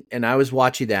quickening. And I was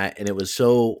watching that, and it was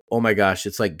so, oh my gosh,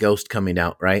 it's like Ghost coming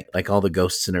out, right? Like all the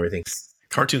ghosts and everything.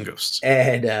 Cartoon ghosts.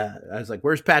 And I was like,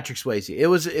 where's Patrick Swayze?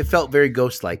 It felt very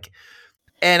ghost-like.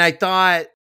 And I thought,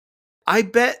 I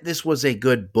bet this was a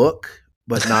good book,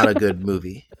 but not a good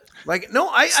movie. Like,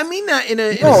 no, I mean that in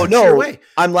a sincere way.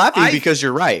 I'm laughing because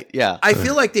you're right. Yeah. I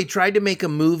feel like they tried to make a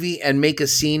movie and make a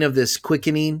scene of this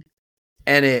quickening,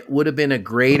 and it would have been a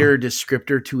greater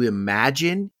descriptor to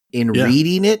imagine in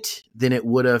reading it than it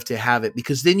would have to have it,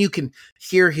 because then you can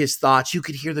hear his thoughts. You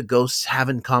could hear the ghosts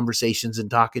having conversations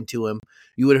and talking to him.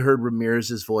 You would have heard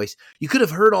Ramirez's voice. You could have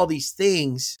heard all these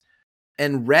things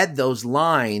and read those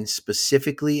lines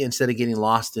specifically instead of getting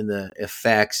lost in the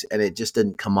effects, and it just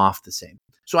didn't come off the same.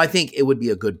 So I think it would be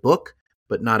a good book,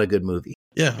 but not a good movie.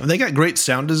 Yeah, and they got great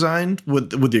sound design with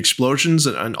the explosions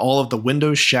and all of the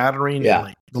windows shattering, and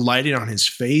like the lighting on his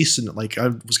face, and like I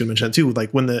was going to mention that too.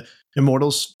 Like when the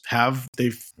immortals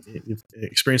they've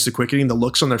experienced the quickening, the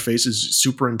looks on their faces is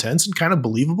super intense and kind of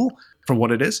believable for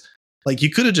what it is. Like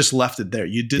you could have just left it there.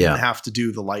 You didn't have to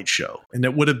do the light show, and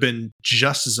it would have been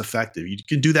just as effective. You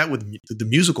can do that with the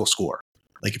musical score,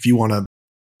 like if you want to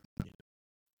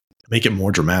make it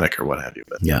more dramatic or what have you.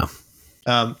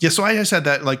 But so I just had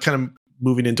that like kind of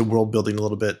moving into world building a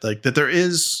little bit, like that there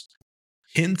is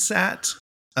hints at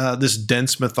this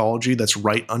dense mythology that's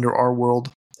right under our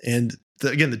world. And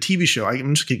again, the TV show,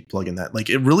 I'm just keep plugging that. Like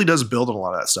it really does build on a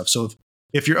lot of that stuff. So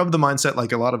if you're of the mindset,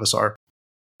 like a lot of us are,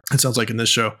 it sounds like in this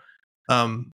show,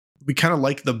 we kind of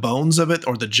like the bones of it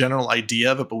or the general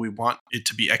idea of it, but we want it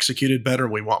to be executed better.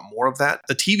 We want more of that.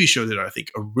 The TV show did, I think,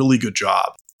 a really good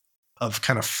job of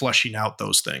kind of fleshing out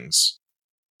those things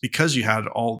because you had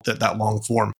all that long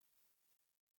form.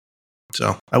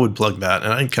 So I would plug that,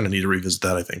 and I kind of need to revisit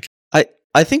that, I think.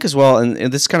 I think as well, and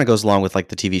this kind of goes along with like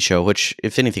the TV show, which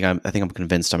if anything, I think I'm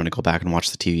convinced I'm going to go back and watch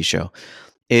the TV show.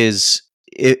 Is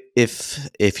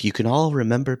if you can all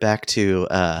remember back to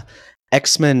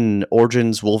X-Men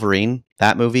Origins Wolverine,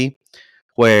 that movie,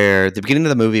 where at the beginning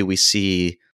of the movie we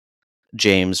see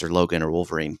James or Logan or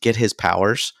Wolverine get his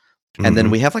powers, and then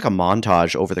we have like a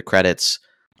montage over the credits.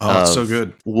 Oh, it's so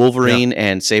good. Wolverine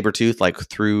and Sabretooth, like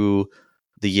through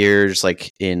the years,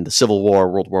 like in the Civil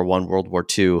War, World War I, World War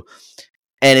II.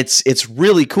 And it's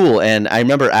really cool. And I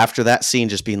remember after that scene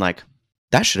just being like,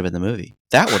 that should have been the movie.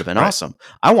 That would have been awesome.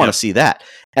 I want to see that.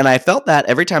 And I felt that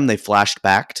every time they flashed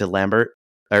back to Lambert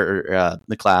or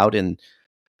McLeod in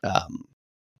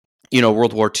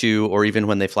World War II, or even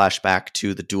when they flashed back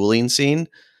to the dueling scene,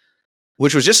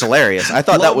 which was just hilarious. I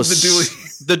thought that was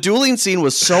the dueling scene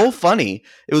was so funny.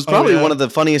 It was probably one of the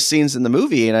funniest scenes in the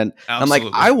movie. And I'm like,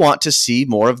 I want to see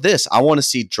more of this. I want to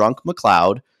see drunk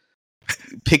McLeod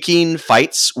picking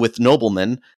fights with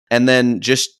noblemen and then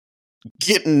just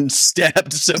getting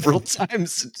stabbed several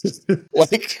times,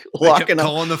 like walking up,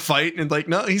 calling the fight, and like,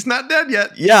 no, he's not dead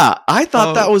yet. Yeah, I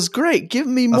thought that was great. Give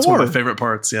me more. That's one of my favorite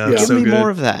parts. Yeah, give me more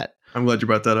of that. I'm glad you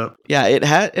brought that up. Yeah, it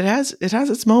has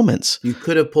its moments. You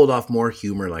could have pulled off more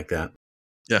humor like that.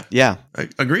 Yeah, I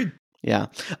agreed. Yeah,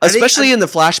 especially in the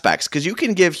flashbacks, because you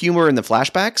can give humor in the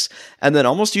flashbacks and then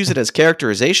almost use it as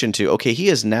characterization to, okay, he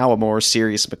is now a more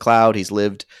serious McLeod. He's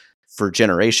lived for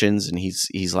generations and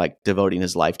he's like devoting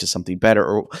his life to something better,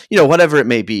 or whatever it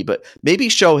may be. But maybe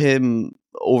show him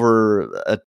over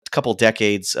a couple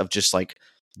decades of just like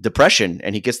depression,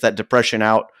 and he gets that depression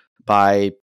out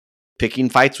by picking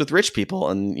fights with rich people,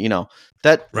 and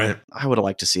that. Right. I would have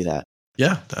liked to see that.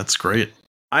 Yeah, that's great.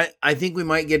 I think we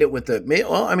might get it with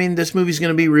this movie's going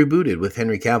to be rebooted with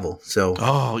Henry Cavill. So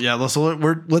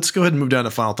let's go ahead and move down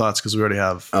to final thoughts, because we already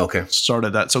have started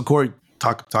that. So Corey,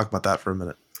 talk about that for a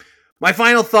minute. My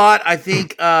final thought, I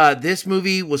think this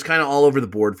movie was kind of all over the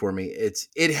board for me.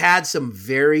 It had some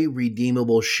very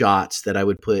redeemable shots that I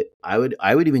would put. I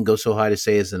would even go so high to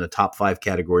say is in a top 5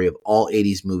 category of all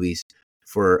 80s movies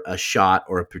for a shot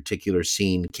or a particular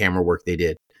scene, camera work they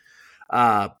did.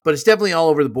 But it's definitely all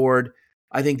over the board.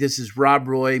 I think this is Rob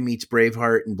Roy meets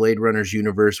Braveheart in Blade Runner's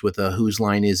universe with a whose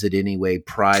line is it anyway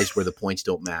prize where the points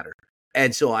don't matter.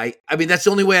 And so I mean, that's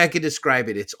the only way I could describe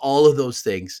it. It's all of those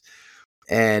things.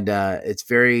 And it's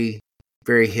very,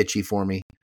 very hitchy for me.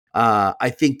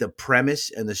 I think the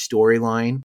premise and the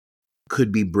storyline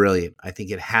could be brilliant. I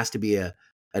think it has to be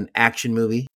an action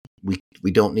movie.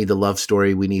 We don't need the love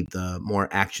story. We need the more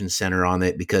action center on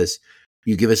it, because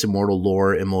you give us immortal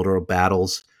lore, immortal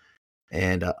battles,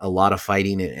 and a lot of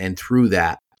fighting, and through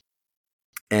that,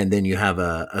 and then you have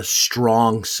a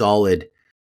strong, solid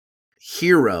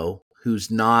hero who's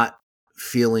not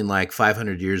feeling like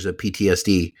 500 years of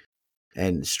PTSD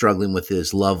and struggling with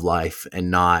his love life and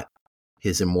not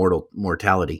his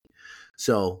mortality.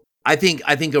 So I think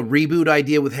a reboot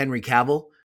idea with Henry Cavill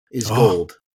is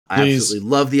gold. I absolutely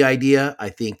love the idea. I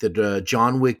think the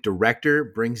John Wick director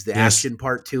brings the action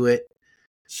part to it.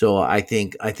 So I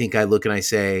think I look and I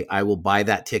say, I will buy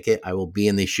that ticket. I will be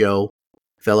in the show.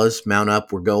 Fellas, mount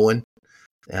up. We're going.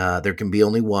 There can be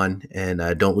only one, and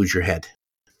don't lose your head.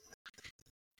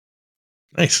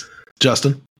 Nice.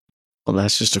 Justin? Well,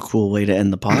 that's just a cool way to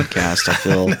end the podcast. I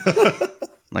feel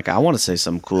like I want to say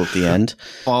something cool at the end.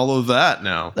 Follow that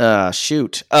now.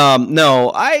 Shoot.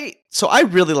 No, I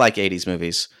really like 80s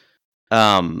movies.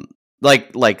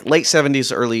 Like late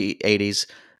 70s, early 80s.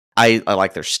 I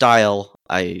like their style.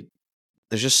 There's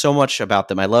just so much about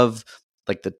them. I love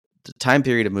like the time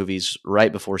period of movies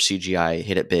right before CGI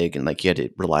hit it big, and like you had to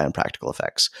rely on practical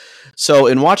effects. So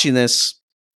in watching this,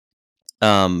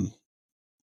 I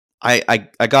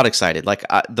got excited. Like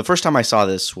the first time I saw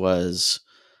this was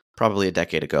probably a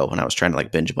decade ago when I was trying to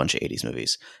like binge a bunch of 80s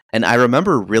movies. And I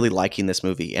remember really liking this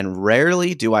movie, and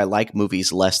rarely do I like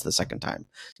movies less the second time.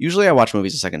 Usually I watch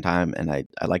movies a second time and I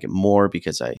like it more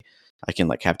because I can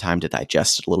like have time to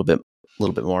digest it a little bit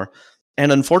more.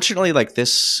 And unfortunately, like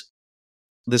this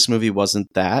movie wasn't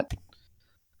that.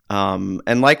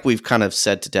 And like we've kind of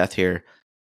said to death here,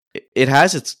 it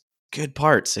has its good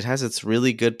parts. It has its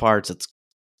really good parts. It's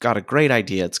got a great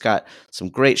idea. It's got some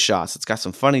great shots. It's got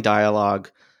some funny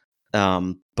dialogue.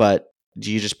 But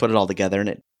you just put it all together and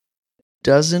it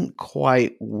doesn't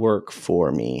quite work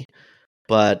for me.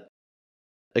 But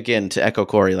again, to echo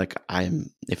Corey, like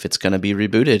if it's going to be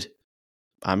rebooted,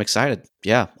 I'm excited.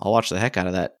 Yeah, I'll watch the heck out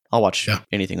of that. I'll watch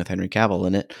anything with Henry Cavill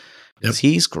in it, because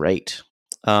he's great.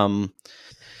 But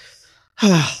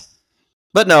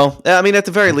no, I mean, at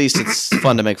the very least, it's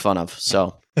fun to make fun of.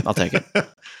 So I'll take it.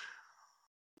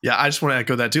 Yeah, I just want to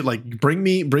echo that too. Like, bring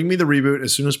me the reboot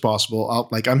as soon as possible.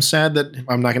 I'm sad that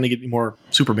I'm not going to get any more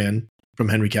Superman from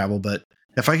Henry Cavill, but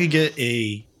if I could get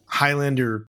a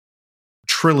Highlander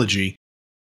trilogy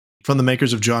from the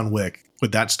makers of John Wick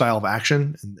with that style of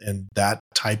action and that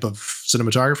type of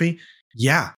cinematography,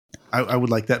 yeah, I would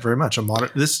like that very much.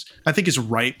 This, I think, is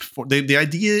ripe for the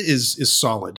idea is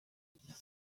solid.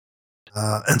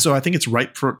 And so I think it's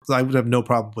ripe for. I would have no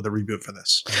problem with a reboot for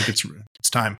this. I think it's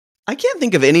time. I can't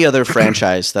think of any other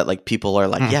franchise that like people are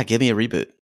like, yeah, give me a reboot.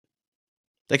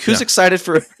 Like, who's excited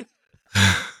for?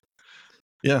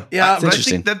 Yeah, yeah. But I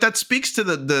think that speaks to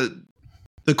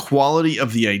the quality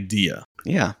of the idea.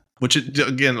 Yeah, which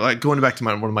again, like going back to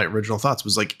one of my original thoughts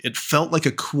was like it felt like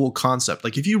a cool concept.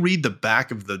 Like if you read the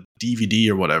back of the DVD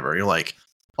or whatever, you're like,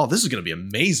 oh, this is going to be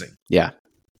amazing. Yeah,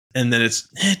 and then it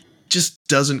just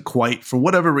doesn't quite, for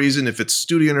whatever reason, if it's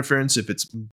studio interference, if it's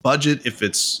budget, if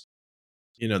it's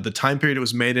the time period it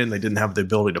was made in, they didn't have the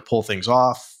ability to pull things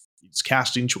off. It's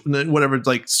casting, whatever.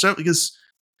 Like, so, because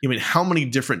how many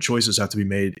different choices have to be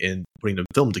made in putting a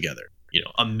film together?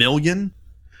 1 million.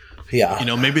 Yeah.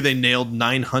 Maybe they nailed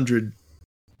 900,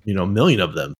 million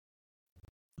of them,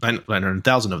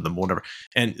 900,000 of them, whatever,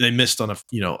 and they missed on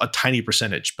a tiny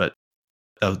percentage, but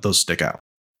those stick out.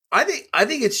 I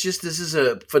think it's just this is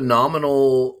a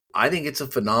phenomenal. I think it's a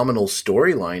phenomenal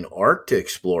storyline arc to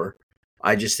explore.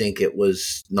 I just think it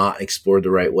was not explored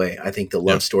the right way. I think the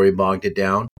love story bogged it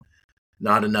down.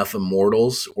 Not enough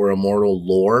immortals or immortal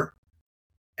lore.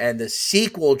 And the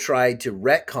sequel tried to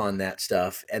retcon that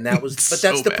stuff. And that was, but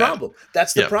that's the problem.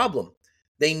 That's the problem.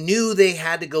 They knew they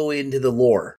had to go into the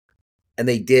lore and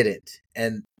they didn't.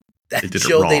 And that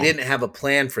showed they didn't have a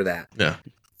plan for that. Yeah.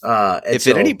 If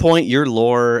at any point your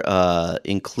lore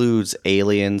includes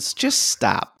aliens, just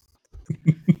stop.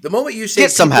 The moment you say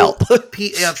get some help,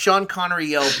 if Sean Connery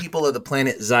yelled "People of the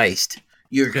planet Zeist,"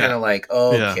 you're kind of like,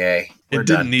 oh, okay, it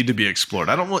didn't need to be explored.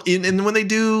 I don't want, and when they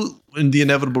do in the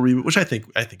inevitable reboot, which I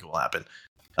think it will happen.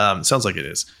 Sounds like it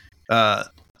is.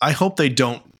 I hope they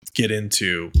don't get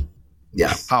into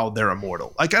how they're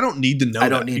immortal. Like, I don't need to know. I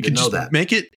don't need to know that.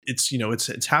 Make it.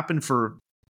 It's happened for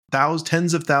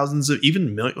tens of thousands of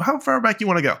even millions. How far back you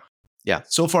want to go? Yeah,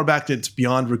 so far back that it's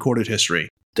beyond recorded history.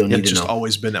 It's just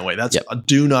always been that way. That's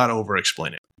do not over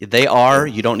explain it. They are.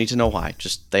 You don't need to know why.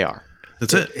 Just they are.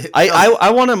 That's it.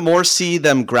 I want to more see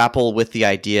them grapple with the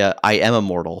idea. I am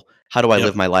immortal. How do I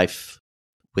live my life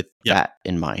with that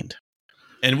in mind?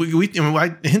 And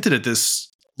I hinted at this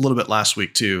a little bit last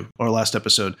week too, or last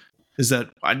episode, is that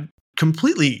I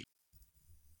completely,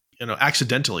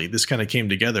 accidentally, this kind of came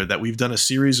together that we've done a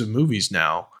series of movies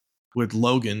now with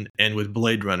Logan and with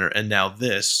Blade Runner and now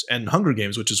this and Hunger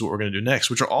Games, which is what we're going to do next,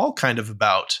 which are all kind of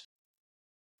about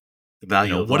the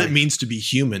value of what life. It means to be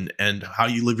human and how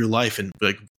you live your life and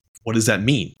like, what does that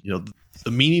mean?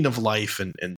 The meaning of life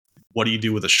and what do you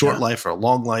do with a short life or a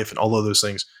long life and all of those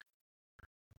things.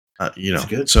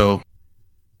 So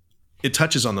it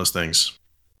touches on those things,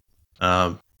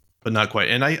 but not quite.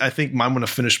 And I think I'm going to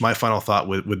finish my final thought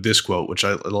with this quote, which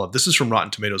I love. This is from Rotten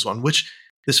Tomatoes, on which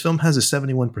this film has a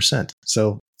 71%.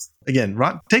 So again,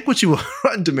 take what you will.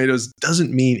 Rotten Tomatoes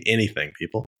doesn't mean anything,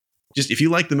 people. Just if you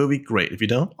like the movie, great. If you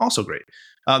don't, also great.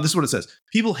 This is what it says.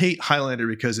 People hate Highlander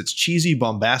because it's cheesy,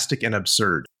 bombastic, and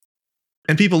absurd.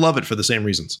 And people love it for the same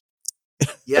reasons.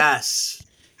 Yes.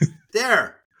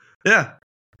 There. Yeah.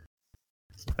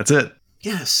 That's it.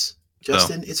 Yes.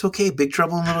 Justin, it's okay. Big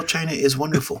Trouble in Little China is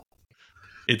wonderful.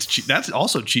 That's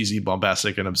also cheesy,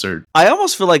 bombastic, and absurd. I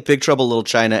almost feel like Big Trouble Little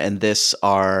China and this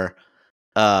are,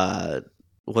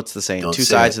 what's the saying? Two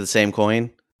sides of the same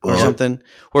coin or something.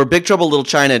 Where Big Trouble Little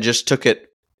China just took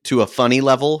it to a funny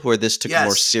level, where this took a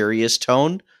more serious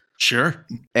tone. Sure.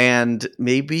 And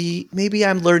maybe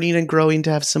I'm learning and growing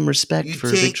to have some respect for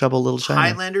Big Trouble Little China.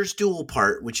 Highlander's dual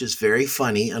part, which is very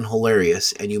funny and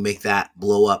hilarious, and you make that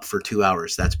blow up for 2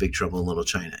 hours. That's Big Trouble in Little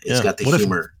China. It's got the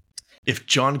humor. If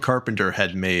John Carpenter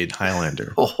had made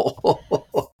Highlander,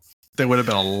 there would have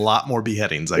been a lot more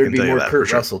beheadings. I can tell you that.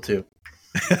 Kurt Russell too.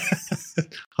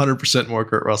 100% more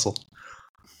Kurt Russell.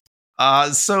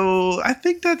 So I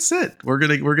think that's it. We're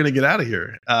gonna get out of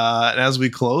here. And as we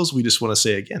close, we just want to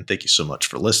say again, thank you so much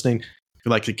for listening. If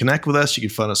you'd like to connect with us, you can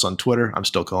find us on Twitter. I'm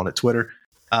still calling it Twitter.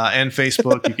 And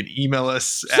Facebook. You can email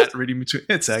us at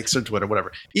it's X or Twitter,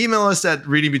 whatever. Email us at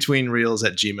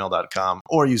readingbetweenreels@gmail.com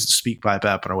or use the SpeakPipe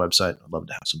app on our website. I'd love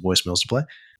to have some voicemails to play.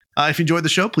 If you enjoyed the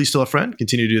show, please tell a friend.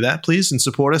 Continue to do that, please. And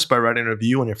support us by writing a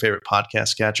review on your favorite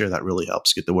podcast catcher. That really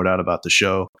helps get the word out about the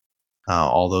show.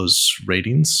 All those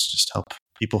ratings just help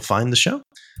people find the show.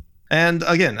 And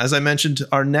again, as I mentioned,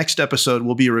 our next episode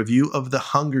will be a review of The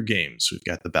Hunger Games. We've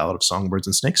got The Ballad of Songbirds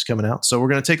and Snakes coming out. So we're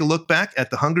going to take a look back at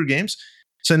The Hunger Games.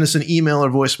 Send us an email or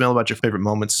voicemail about your favorite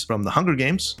moments from The Hunger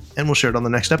Games, and we'll share it on the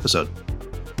next episode.